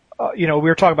 we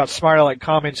were talking about smart aleck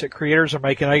comments that creators are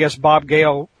making. I guess Bob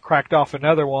Gale cracked off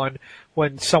another one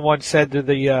when someone said to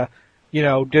the,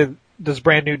 does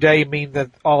Brand New Day mean that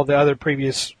all the other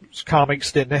previous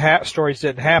comics stories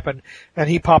didn't happen? And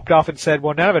he popped off and said,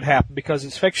 well, none of it happened because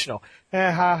it's fictional.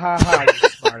 Ha ha ha, you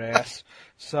smart ass.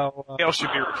 So, Gale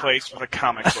should be replaced with a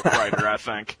comic book writer, I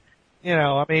think.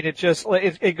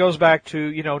 It goes back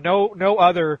to, no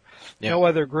other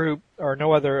group or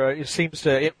no other, it seems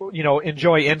to,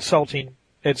 enjoy insulting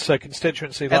its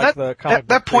constituency like the comic book.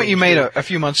 That point you made a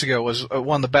few months ago was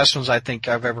one of the best ones I think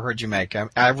I've ever heard you make.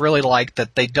 I really like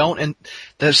that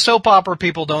the soap opera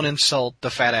people don't insult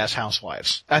the fat ass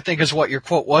housewives. I think is what your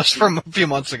quote was from a few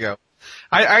months ago.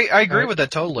 I agree with that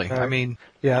totally. I mean,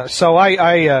 yeah. So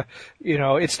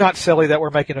it's not silly that we're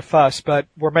making a fuss, but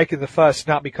we're making the fuss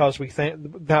not because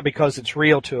it's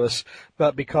real to us,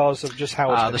 but because of just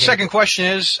how it's. The second question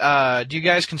is, do you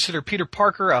guys consider Peter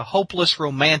Parker a hopeless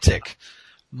romantic?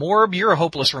 Morb, you're a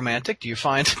hopeless romantic. Do you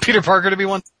find Peter Parker to be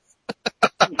one?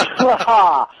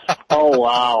 Oh,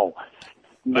 wow.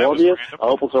 Morbius, a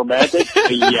hopeless romantic?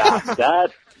 Yeah,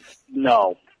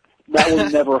 no. That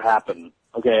would never happen.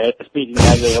 Okay, speaking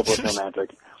as a hopeless romantic.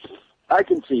 I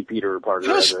can see Peter Parker.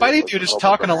 Spidey dude is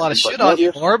talking a lot of shit on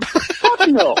you, Morb. Fuck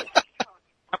no.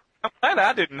 I'm glad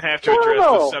I didn't have to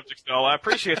address this subject at all. I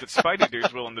appreciate that Spidey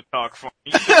dude's willing to talk for me.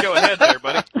 You just go ahead there,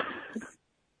 buddy.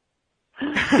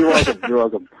 You're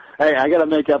welcome. Hey, I gotta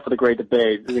make up for the great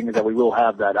debate, the thing is that we will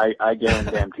have that. I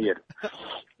guarantee it.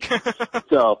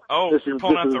 So. You're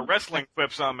pulling out the wrestling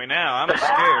quips on me now. I'm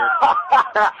scared.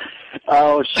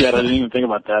 Oh shit, I didn't even think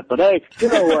about that. But hey, you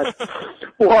know what?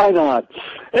 Why not?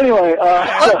 Anyway,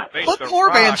 let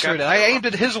Morb answer it. I aimed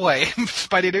it his way.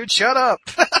 Spidey dude, shut up.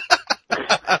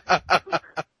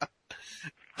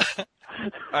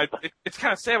 It's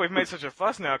kind of sad we've made such a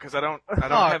fuss now because I don't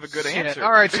have a good answer.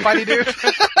 All right, Spidey dude.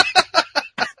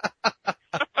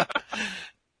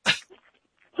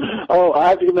 Oh, I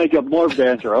have to make up Morb's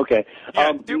answer. Okay.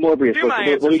 Yeah, Morbius. Do my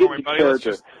answer for me, buddy.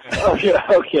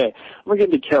 Okay. We're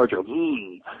getting to character.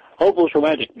 Hopeless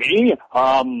romantic. Me?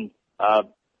 Well,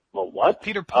 what?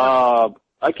 Peter Parker.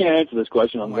 I can't answer this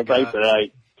question on the fact that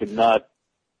I cannot.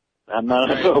 I'm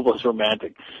not a hopeless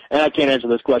romantic, and I can't answer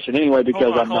this question anyway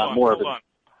because I'm not Morb. Hold on.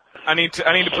 I need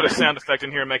to put a sound effect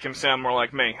in here and make him sound more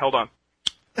like me. Hold on.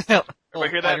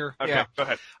 Everybody hear that? Okay, yeah. Go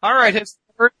ahead. All right, his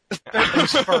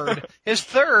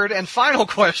third and final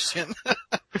question.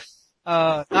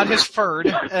 Not his third.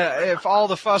 If all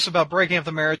the fuss about breaking up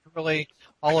the marriage is really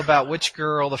all about which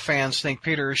girl the fans think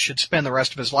Peter should spend the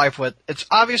rest of his life with, it's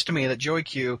obvious to me that Joey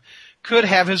Q could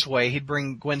have his way. He'd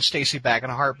bring Gwen Stacy back in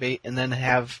a heartbeat and then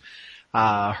have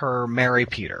her marry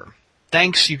Peter.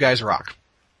 Thanks, you guys rock.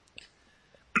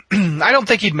 I don't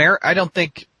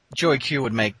think Joey Q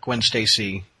would make Gwen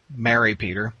Stacy marry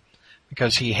Peter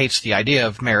because he hates the idea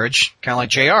of marriage, kind of like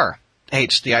JR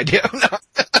hates the idea of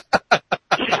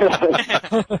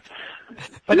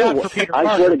But not for Peter I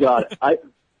Parker. swear to God,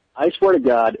 I swear to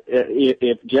God,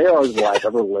 if JR's wife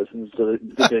ever listens to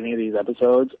any of these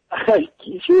episodes,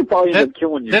 she would probably end up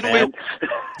killing you, man.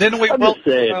 Then we I'm will. just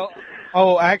saying.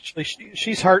 Oh, actually,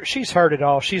 she's heard it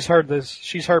all. She's heard this.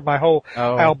 She's heard my whole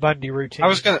Al Bundy routine. I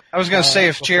was gonna say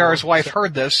if before, JR's wife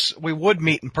heard this, we would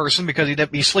meet in person because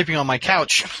he'd be sleeping on my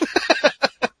couch.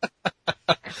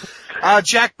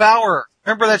 Jack Bauer,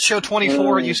 remember that show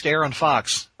 24? It used to air on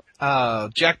Fox.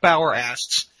 Jack Bauer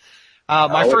asks,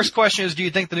 my first question is, do you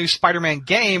think the new Spider-Man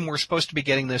game we're supposed to be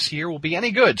getting this year will be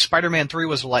any good? Spider-Man 3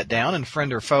 was a letdown, and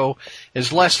Friend or Foe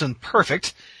is less than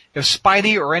perfect. If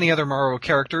Spidey or any other Marvel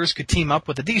characters could team up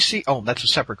with the DC... Oh, that's a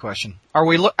separate question. I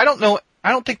don't know.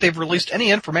 I don't think they've released any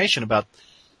information about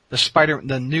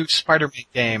the new Spider-Man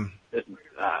game.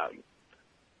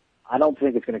 I don't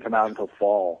think it's going to come out until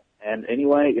fall. And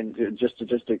anyway, and just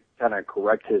to kind of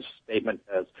correct his statement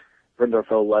as Friend or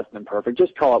Foe less than perfect,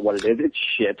 just call it what it is. It's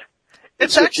shit.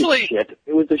 It's actually shit.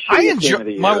 It was the shittiest game of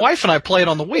the year. My wife and I play it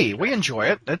on the Wii. We enjoy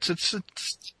it. It's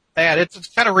bad. It's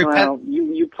kind of Well,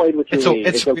 you played with your Wii.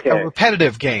 It's okay. a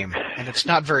repetitive game, and it's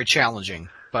not very challenging.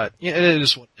 But it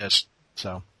is what it is.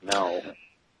 So no,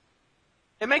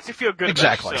 It makes you feel good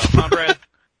Exactly. about yourself, huh, Brad?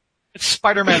 it's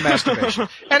Spider-Man masturbation.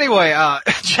 Anyway,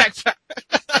 Jack.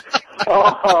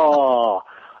 Oh,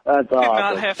 that's Did awesome.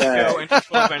 not have to go into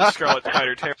full-bench Scarlet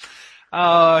Spider Terror.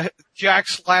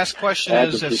 Jack's last question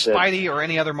That's is, what if she said. Spidey or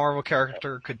any other Marvel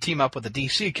character could team up with a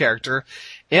DC character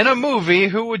in a movie,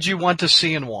 who would you want to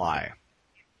see and why?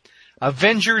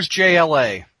 Avengers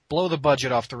JLA. Blow the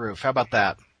budget off the roof. How about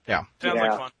that? Yeah. Sounds Yeah.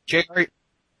 like fun. Jerry,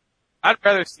 I'd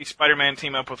rather see Spider-Man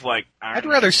team up with, like, Iron I'd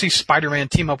Man. rather see Spider-Man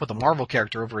team up with a Marvel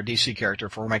character over a DC character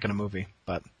if we're making a movie.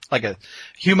 But, like a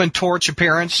Human Torch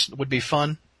appearance would be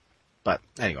fun. But,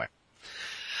 anyway.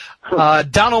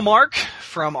 Donald Mark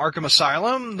from Arkham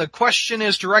Asylum. The question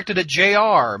is directed at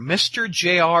JR. Mr.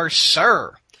 JR,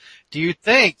 sir, do you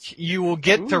think you will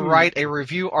get to write a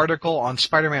review article on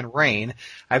Spider-Man Reign?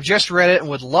 I've just read it and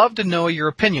would love to know your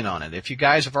opinion on it. If you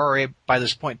guys have already, by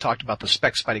this point, talked about the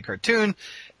Spec Spidey cartoon,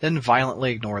 then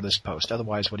violently ignore this post.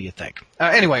 Otherwise, what do you think?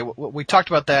 Anyway, we talked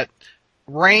about that.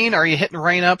 Reign, are you hitting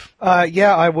Reign up?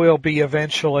 Yeah, I will be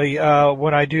eventually,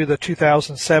 when I do the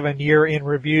 2007 year in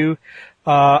review.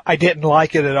 I didn't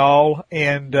like it at all,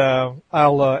 and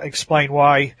I'll explain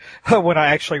why when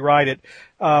I actually write it.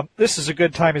 This is a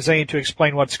good time as any to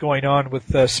explain what's going on with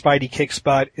Spidey Kicks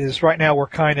Butt. Is right now we're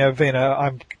kind of in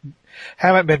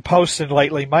haven't been posting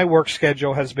lately. My work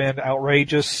schedule has been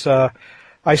outrageous.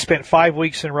 I spent 5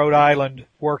 weeks in Rhode Island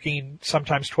working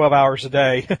sometimes 12 hours a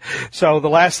day. So the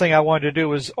last thing I wanted to do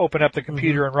was open up the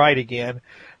computer and write again.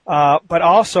 But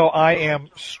also I am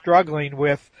struggling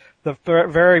with the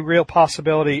very real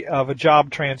possibility of a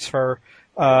job transfer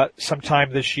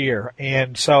sometime this year.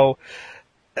 And so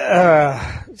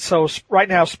right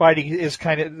now Spidey is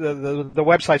kind of the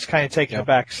website's kind of taking a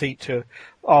back seat to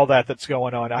all that's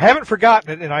going on. I haven't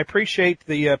forgotten it, and I appreciate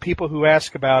the people who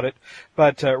ask about it,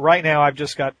 but right now I've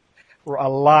just got a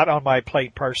lot on my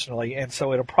plate personally, and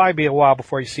so it'll probably be a while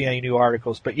before you see any new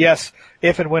articles. But yes,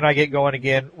 if and when I get going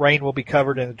again, Reign will be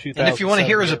covered in the 2000. And if you want to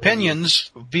hear his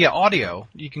opinions via audio,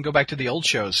 you can go back to the old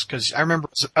shows, because I remember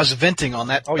us venting on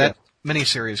that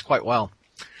miniseries quite well.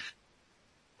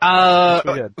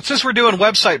 Since we're doing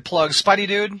website plugs,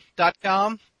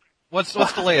 SpideyDude.com. What's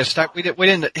the latest? We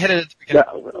didn't hit it. Yeah,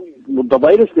 well, the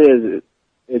latest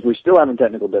is we still having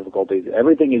technical difficulties.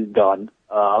 Everything is done.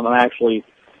 I'm actually,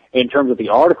 in terms of the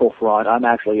article front, I'm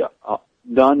actually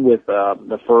done with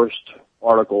the first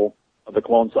article of the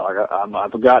Clone Saga.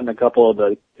 I've forgotten a couple of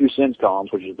the 2 cents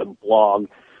columns, which is the blog,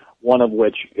 one of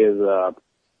which is a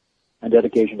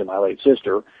dedication to my late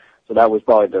sister. So that was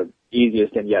probably the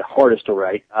easiest and yet hardest to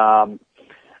write.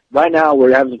 Right now,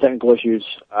 we're having some technical issues.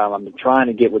 I'm trying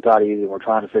to get with Easy, and we're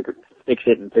trying to fix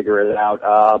it and figure it out.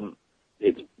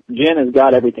 Jen has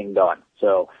got everything done,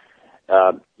 so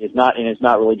it's not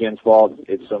really Jen's fault.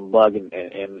 It's some bug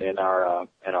in our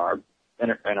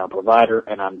provider,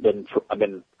 and I've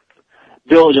been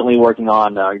diligently working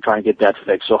on trying to get that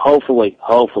fixed. So hopefully,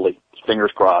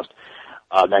 fingers crossed,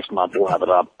 next month we'll have it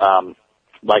up.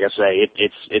 Like I say,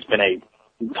 it's been a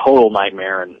total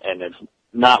nightmare, and it's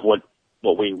not what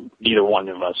we, either one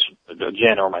of us,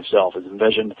 Jen or myself, has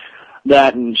envisioned.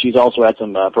 That, and she's also had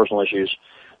some personal issues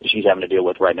that she's having to deal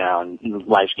with right now, and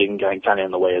life's getting kind of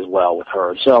in the way as well with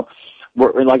her. So,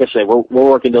 like I say, we're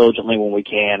working diligently when we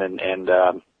can, and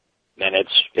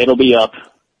it'll be up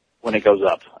when it goes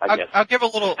up, I guess. I'll give a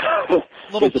little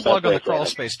plug on the crawl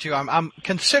space too. I'm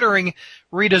considering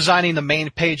redesigning the main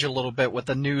page a little bit with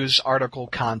the news article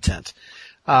content.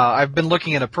 I've been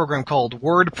looking at a program called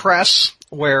WordPress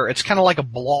where it's kind of like a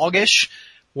blogish,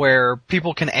 where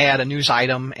people can add a news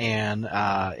item and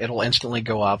it'll instantly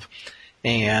go up.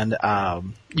 And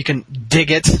you can dig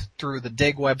it through the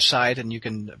Dig website, and you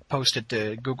can post it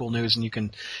to Google News, and you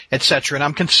can, etc. And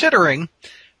I'm considering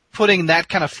putting that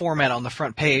kind of format on the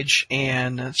front page,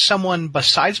 and someone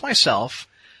besides myself,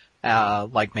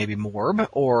 like maybe Morb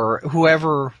or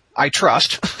whoever I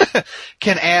trust,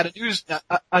 can add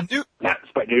a new.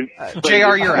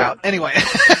 JR, you're out. Anyway,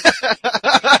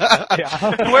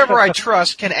 whoever I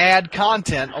trust can add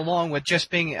content along with just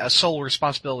being a sole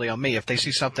responsibility on me. If they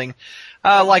see something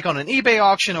like on an eBay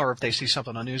auction, or if they see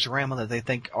something on Newsarama that they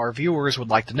think our viewers would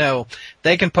like to know,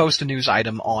 they can post a news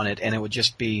item on it, and it would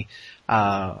just be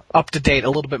up to date a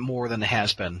little bit more than it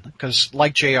has been. Because,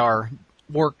 like JR,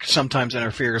 work sometimes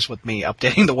interferes with me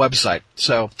updating the website.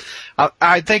 So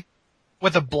I think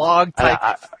with a blog type,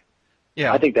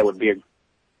 I think that would be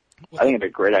a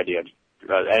great idea.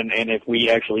 And if we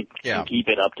actually can keep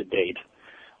it up to date,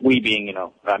 we being,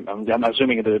 I'm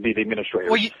assuming it would be the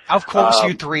administrator. Well, of course,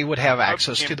 you three would have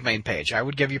access to the main page. I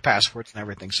would give you passwords and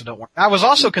everything, so don't worry. I was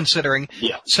also considering,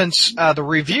 since the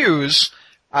reviews,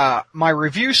 my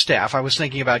review staff, I was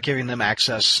thinking about giving them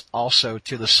access also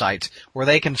to the site where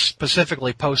they can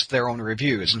specifically post their own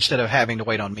reviews instead of having to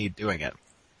wait on me doing it.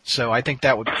 So I think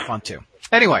that would be fun too.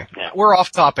 Anyway, we're off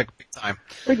topic big time.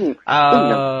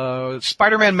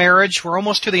 Spider-Man Marriage, we're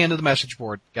almost to the end of the message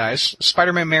board, guys.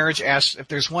 Spider-Man Marriage asks if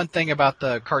there's one thing about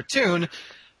the cartoon,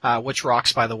 which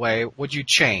rocks, by the way, would you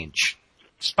change?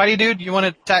 Spidey dude, you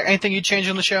want to anything you'd change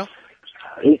on the show?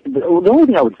 The only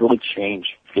thing I would really change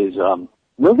is,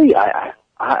 really, I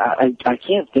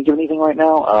can't think of anything right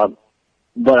now,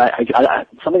 but I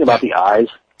something about the eyes.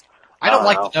 I don't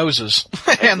like the noses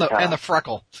and the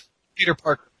freckle. Peter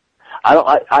Parker. I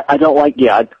don't like,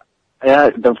 the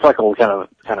freckle kind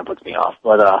of puts me off,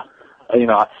 but,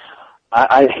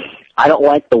 I don't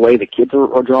like the way the kids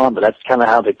are drawn, but that's kind of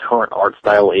how the current art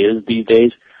style is these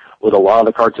days with a lot of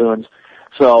the cartoons.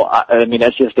 So, I mean,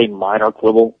 that's just a minor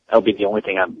quibble. That'll be the only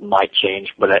thing I might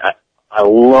change, but I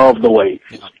love the way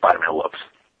Spider-Man looks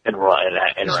and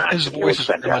interacts. His voice is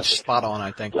pretty much spot on,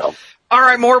 I think. So, all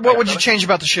right, Morb, what would you change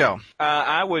about the show?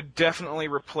 I would definitely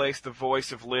replace the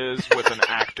voice of Liz with an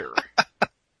actor.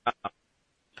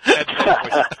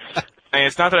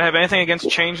 It's not that I have anything against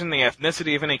changing the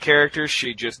ethnicity of any characters.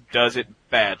 She just does it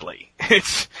badly.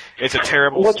 It's a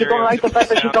terrible. What, you don't like the fact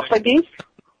that she talks like this?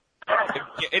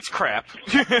 It's crap.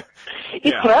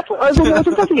 It's crap?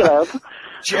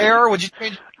 JR, would you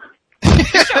change?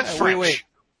 Wait.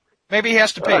 Maybe he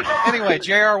has to pee. Anyway,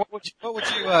 JR, what would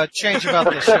you change about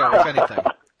this show, if anything?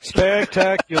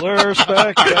 Spectacular.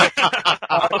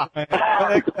 Oh my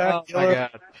God.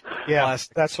 Yeah,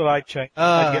 that's what I'd change.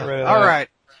 I'd get rid of that. All right.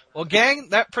 Well,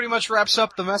 gang, that pretty much wraps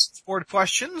up the message board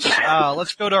questions.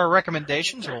 Let's go to our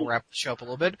recommendations, and we'll wrap the show up a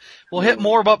little bit. We'll hit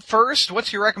Morb up first.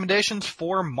 What's your recommendations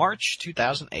for March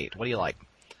 2008? What do you like?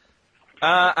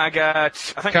 I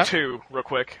think two, real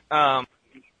quick.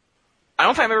 I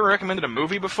don't think I've ever recommended a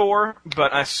movie before,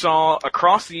 but I saw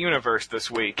Across the Universe this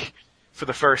week for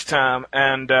the first time,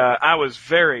 and I was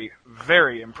very,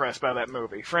 very impressed by that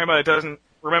movie. For anybody that doesn't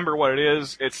remember what it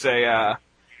is, it's a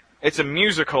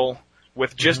musical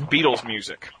with just Beatles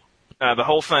music. The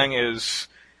whole thing is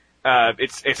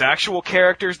it's actual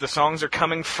characters. The songs are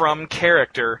coming from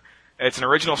character. It's an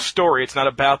original story. It's not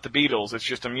about the Beatles. It's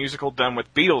just a musical done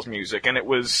with Beatles music, and it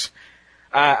was.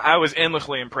 I was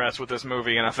endlessly impressed with this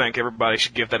movie, and I think everybody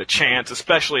should give that a chance,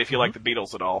 especially if you like the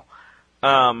Beatles at all.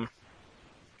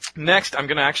 Next, I'm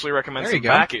going to actually recommend some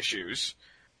back issues.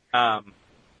 I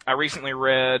recently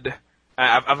read...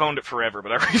 I've owned it forever,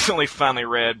 but I recently finally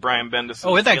read Brian Bendis'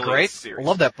 isn't that great? series. I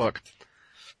love that book.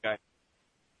 Okay.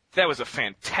 That was a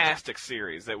fantastic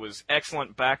series. It was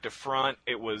excellent back to front.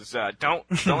 It was... don't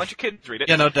let your kids read it.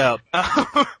 Yeah, no doubt.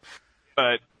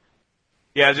 But...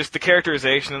 yeah, just the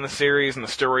characterization in the series and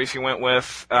the stories he went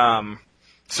with. Some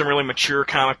really mature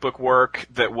comic book work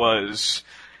that was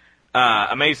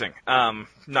amazing.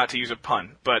 Not to use a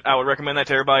pun, but I would recommend that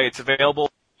to everybody. It's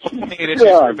available. 8 issues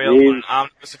are available in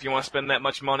Omnibus if you want to spend that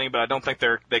much money, but I don't think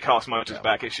they cost much as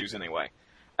back issues anyway.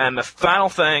 And the final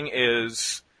thing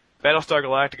is Battlestar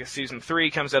Galactica Season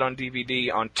 3 comes out on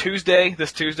DVD on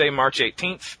this Tuesday, March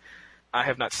 18th. I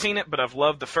have not seen it, but I've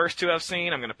loved the first two I've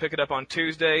seen. I'm going to pick it up on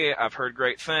Tuesday. I've heard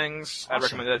great things. Awesome. I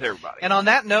recommend that to everybody. And on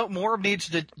that note, Morb needs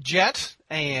to jet,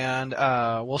 and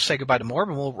we'll say goodbye to Morb,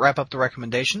 and we'll wrap up the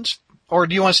recommendations. Or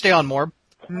do you want to stay on, Morb?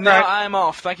 No, I'm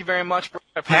off. Thank you very much.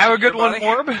 Have a good one,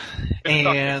 everybody. Morb.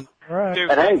 And Right.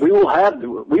 Dude, And hey, we will have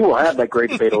that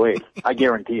great Fatal 8. I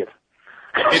guarantee it.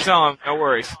 it's on. No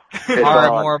worries. It's all right,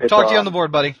 on. Morb. It's Talk to you on. on the board,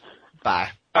 buddy. Bye.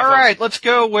 Bye, All folks. right, let's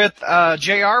go with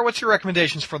JR. What's your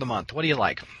recommendations for the month? What do you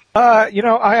like?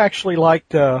 I actually liked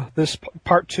this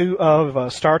part 2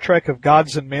 of Star Trek of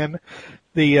Gods and Men.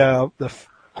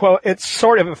 It's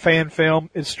sort of a fan film.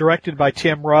 It's directed by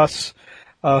Tim Russ,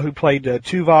 who played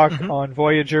Tuvok on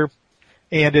Voyager,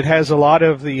 and it has a lot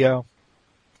of the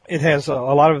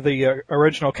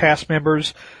original cast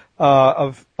members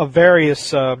of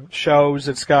various shows.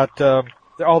 It's got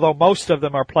although most of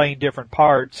them are playing different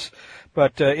parts,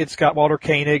 but it's got Walter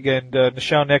Koenig and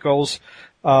Nichelle Nichols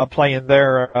playing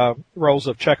their roles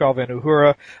of Chekhov and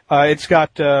Uhura. It's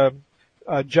got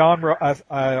John,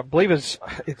 I believe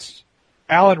it's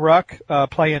Alan Ruck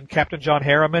playing Captain John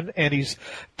Harriman, and he's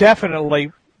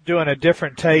definitely doing a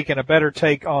different take and a better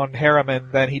take on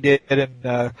Harriman than he did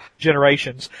in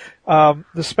Generations. The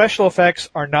special effects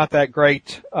are not that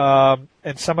great, and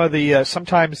some of the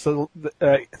sometimes the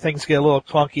things get a little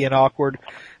clunky and awkward.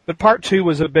 But part 2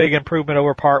 was a big improvement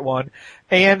over part 1,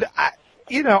 and I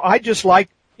just like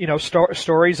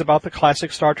stories about the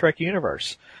classic Star Trek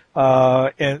universe.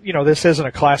 And this isn't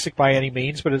a classic by any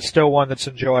means, but it's still one that's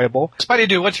enjoyable.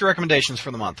 Spidey, what's your recommendations for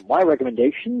the month? My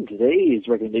recommendation, today's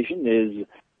recommendation is,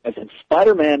 as in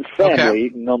Spider-Man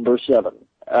Family number 7.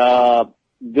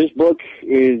 This book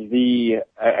is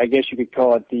I guess you could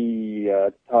call it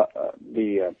the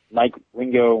Mike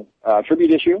Ringo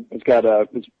tribute issue. It's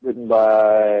written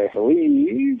by, I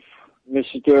believe,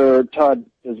 Mr. Todd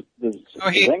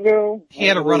Zengo. He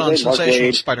had a run on Mark Sensational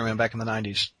Waid. Spider-Man back in the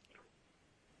 90s.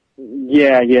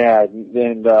 Yeah,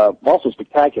 and also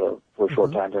Spectacular for a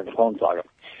short time during the Clone Saga.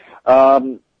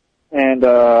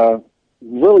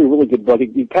 Really, really good book.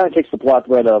 It kind of takes the plot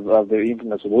thread of the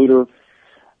infamous Looter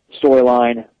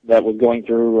storyline that was going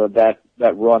through that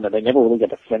run that they never really got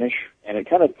to finish, and it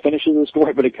kind of finishes the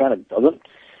story, but it kind of doesn't.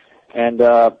 And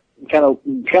kind of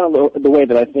the way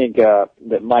that I think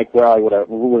that Mike Rowley would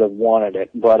have wanted it.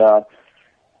 But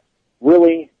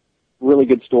really, really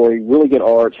good story, really good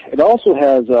art. It also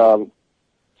has some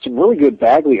really good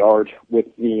Bagley art with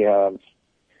the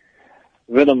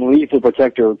Venom Lethal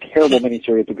Protector terrible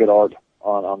miniseries of good art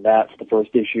on that for the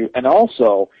first issue. And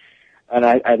also,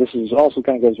 this is also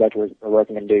kind of goes back to a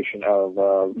recommendation of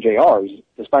JR's,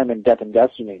 the Spider-Man Death and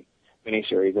Destiny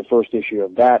miniseries. The first issue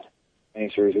of that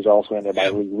miniseries is also in there by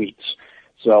Lee Weeks.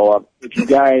 So if you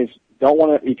guys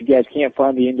can't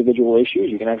find the individual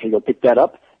issues, you can actually go pick that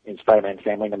up in Spider-Man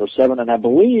Family number 7, and I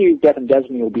believe Death and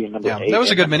Destiny will be in number 8. Yeah, that was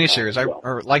a good miniseries. I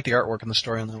like the artwork and the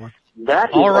story on that one.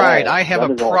 All right, I have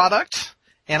a product,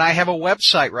 and I have a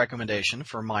website recommendation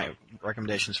for my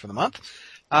recommendations for the month.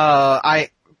 I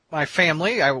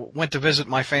went to visit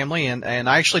my family, and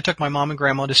I actually took my mom and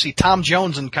grandma to see Tom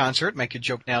Jones in concert. Make a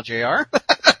joke now, JR.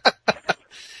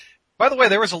 By the way,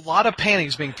 there was a lot of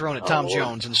panties being thrown at Tom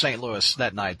Jones in St. Louis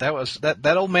that night.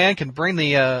 That old man can bring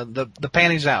the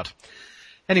panties out.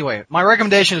 Anyway, my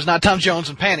recommendation is not Tom Jones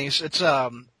and panties. It's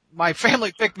my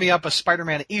family picked me up a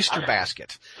Spider-Man Easter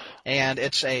basket, and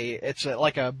it's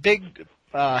like a big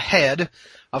head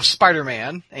of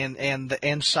Spider-Man, and the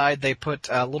inside they put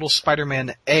little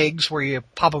Spider-Man eggs where you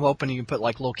pop them open and you can put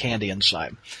like little candy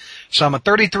inside. So I'm a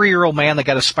 33-year-old man that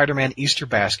got a Spider-Man Easter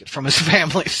basket from his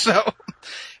family. So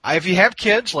if you have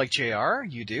kids like JR,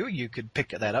 you could pick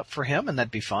that up for him, and that'd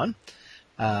be fun.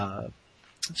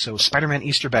 So Spider-Man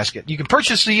Easter basket. You can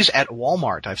purchase these at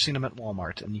Walmart. I've seen them at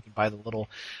Walmart, and you can buy the little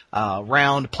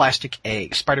round plastic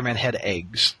Spider-Man head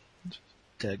eggs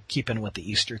to keep in with the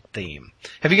Easter theme.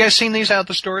 Have you guys seen these out at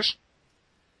the stores?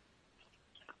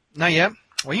 Not yet?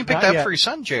 Well, you can pick that up for your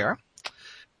son, JR.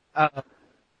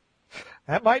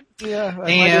 That might be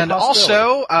and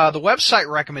also, the website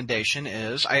recommendation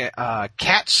is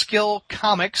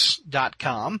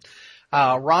catskillcomics.com.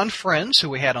 Ron Friends, who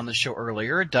we had on the show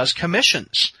earlier, does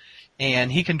commissions, and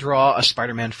he can draw a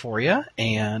Spider-Man for you.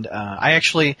 And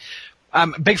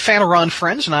I'm a big fan of Ron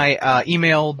Friends, and I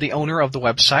emailed the owner of the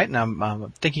website, and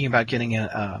I'm thinking about getting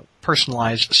a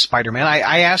personalized Spider-Man.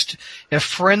 I asked if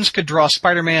Friends could draw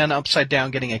Spider-Man upside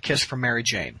down getting a kiss from Mary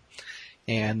Jane.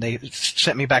 And they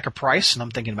sent me back a price, and I'm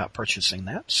thinking about purchasing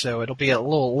that. So it'll be a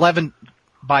little 11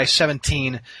 by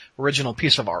 17 original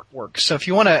piece of artwork. So if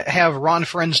you want to have Ron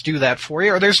Friends do that for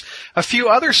you, or there's a few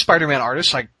other Spider-Man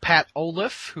artists like Pat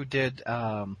Olive, who did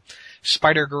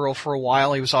Spider-Girl for a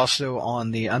while. He was also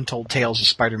on the Untold Tales of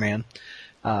Spider-Man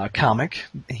comic.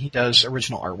 He does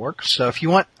original artwork. So if you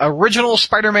want original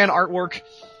Spider-Man artwork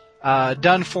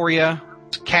done for you,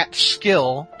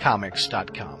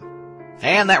 catskillcomics.com.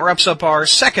 And that wraps up our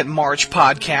second March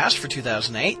podcast for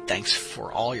 2008. Thanks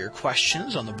for all your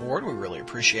questions on the board. We really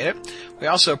appreciate it. We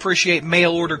also appreciate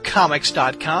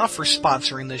mailordercomics.com for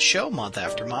sponsoring this show month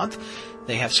after month.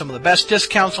 They have some of the best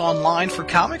discounts online for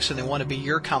comics, and they want to be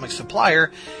your comic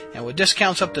supplier. And with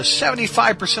discounts up to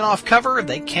 75% off cover,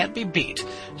 they can't be beat.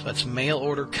 So that's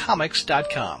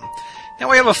mailordercomics.com. Now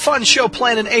we have a fun show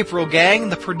planned in April, gang.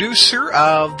 The producer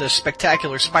of the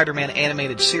spectacular Spider-Man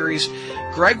animated series,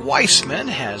 Greg Weisman,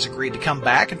 has agreed to come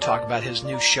back and talk about his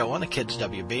new show on the Kids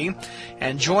WB.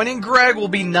 And joining Greg will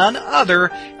be none other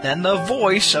than the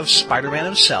voice of Spider-Man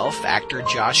himself, actor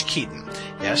Josh Keaton.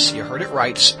 Yes, you heard it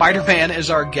right. Spider-Man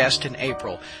is our guest in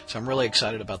April, so I'm really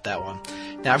excited about that one.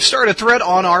 Now, I've started a thread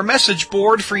on our message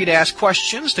board for you to ask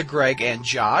questions to Greg and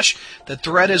Josh. The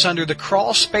thread is under the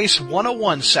Crawl Space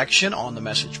 101 section on the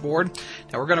message board.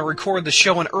 Now, we're going to record the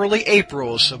show in early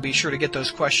April, so be sure to get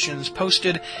those questions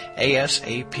posted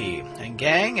ASAP. And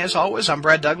gang, as always, I'm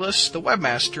Brad Douglas, the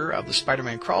webmaster of the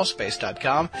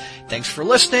SpiderManCrawlspace.com. Thanks for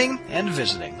listening and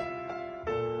visiting.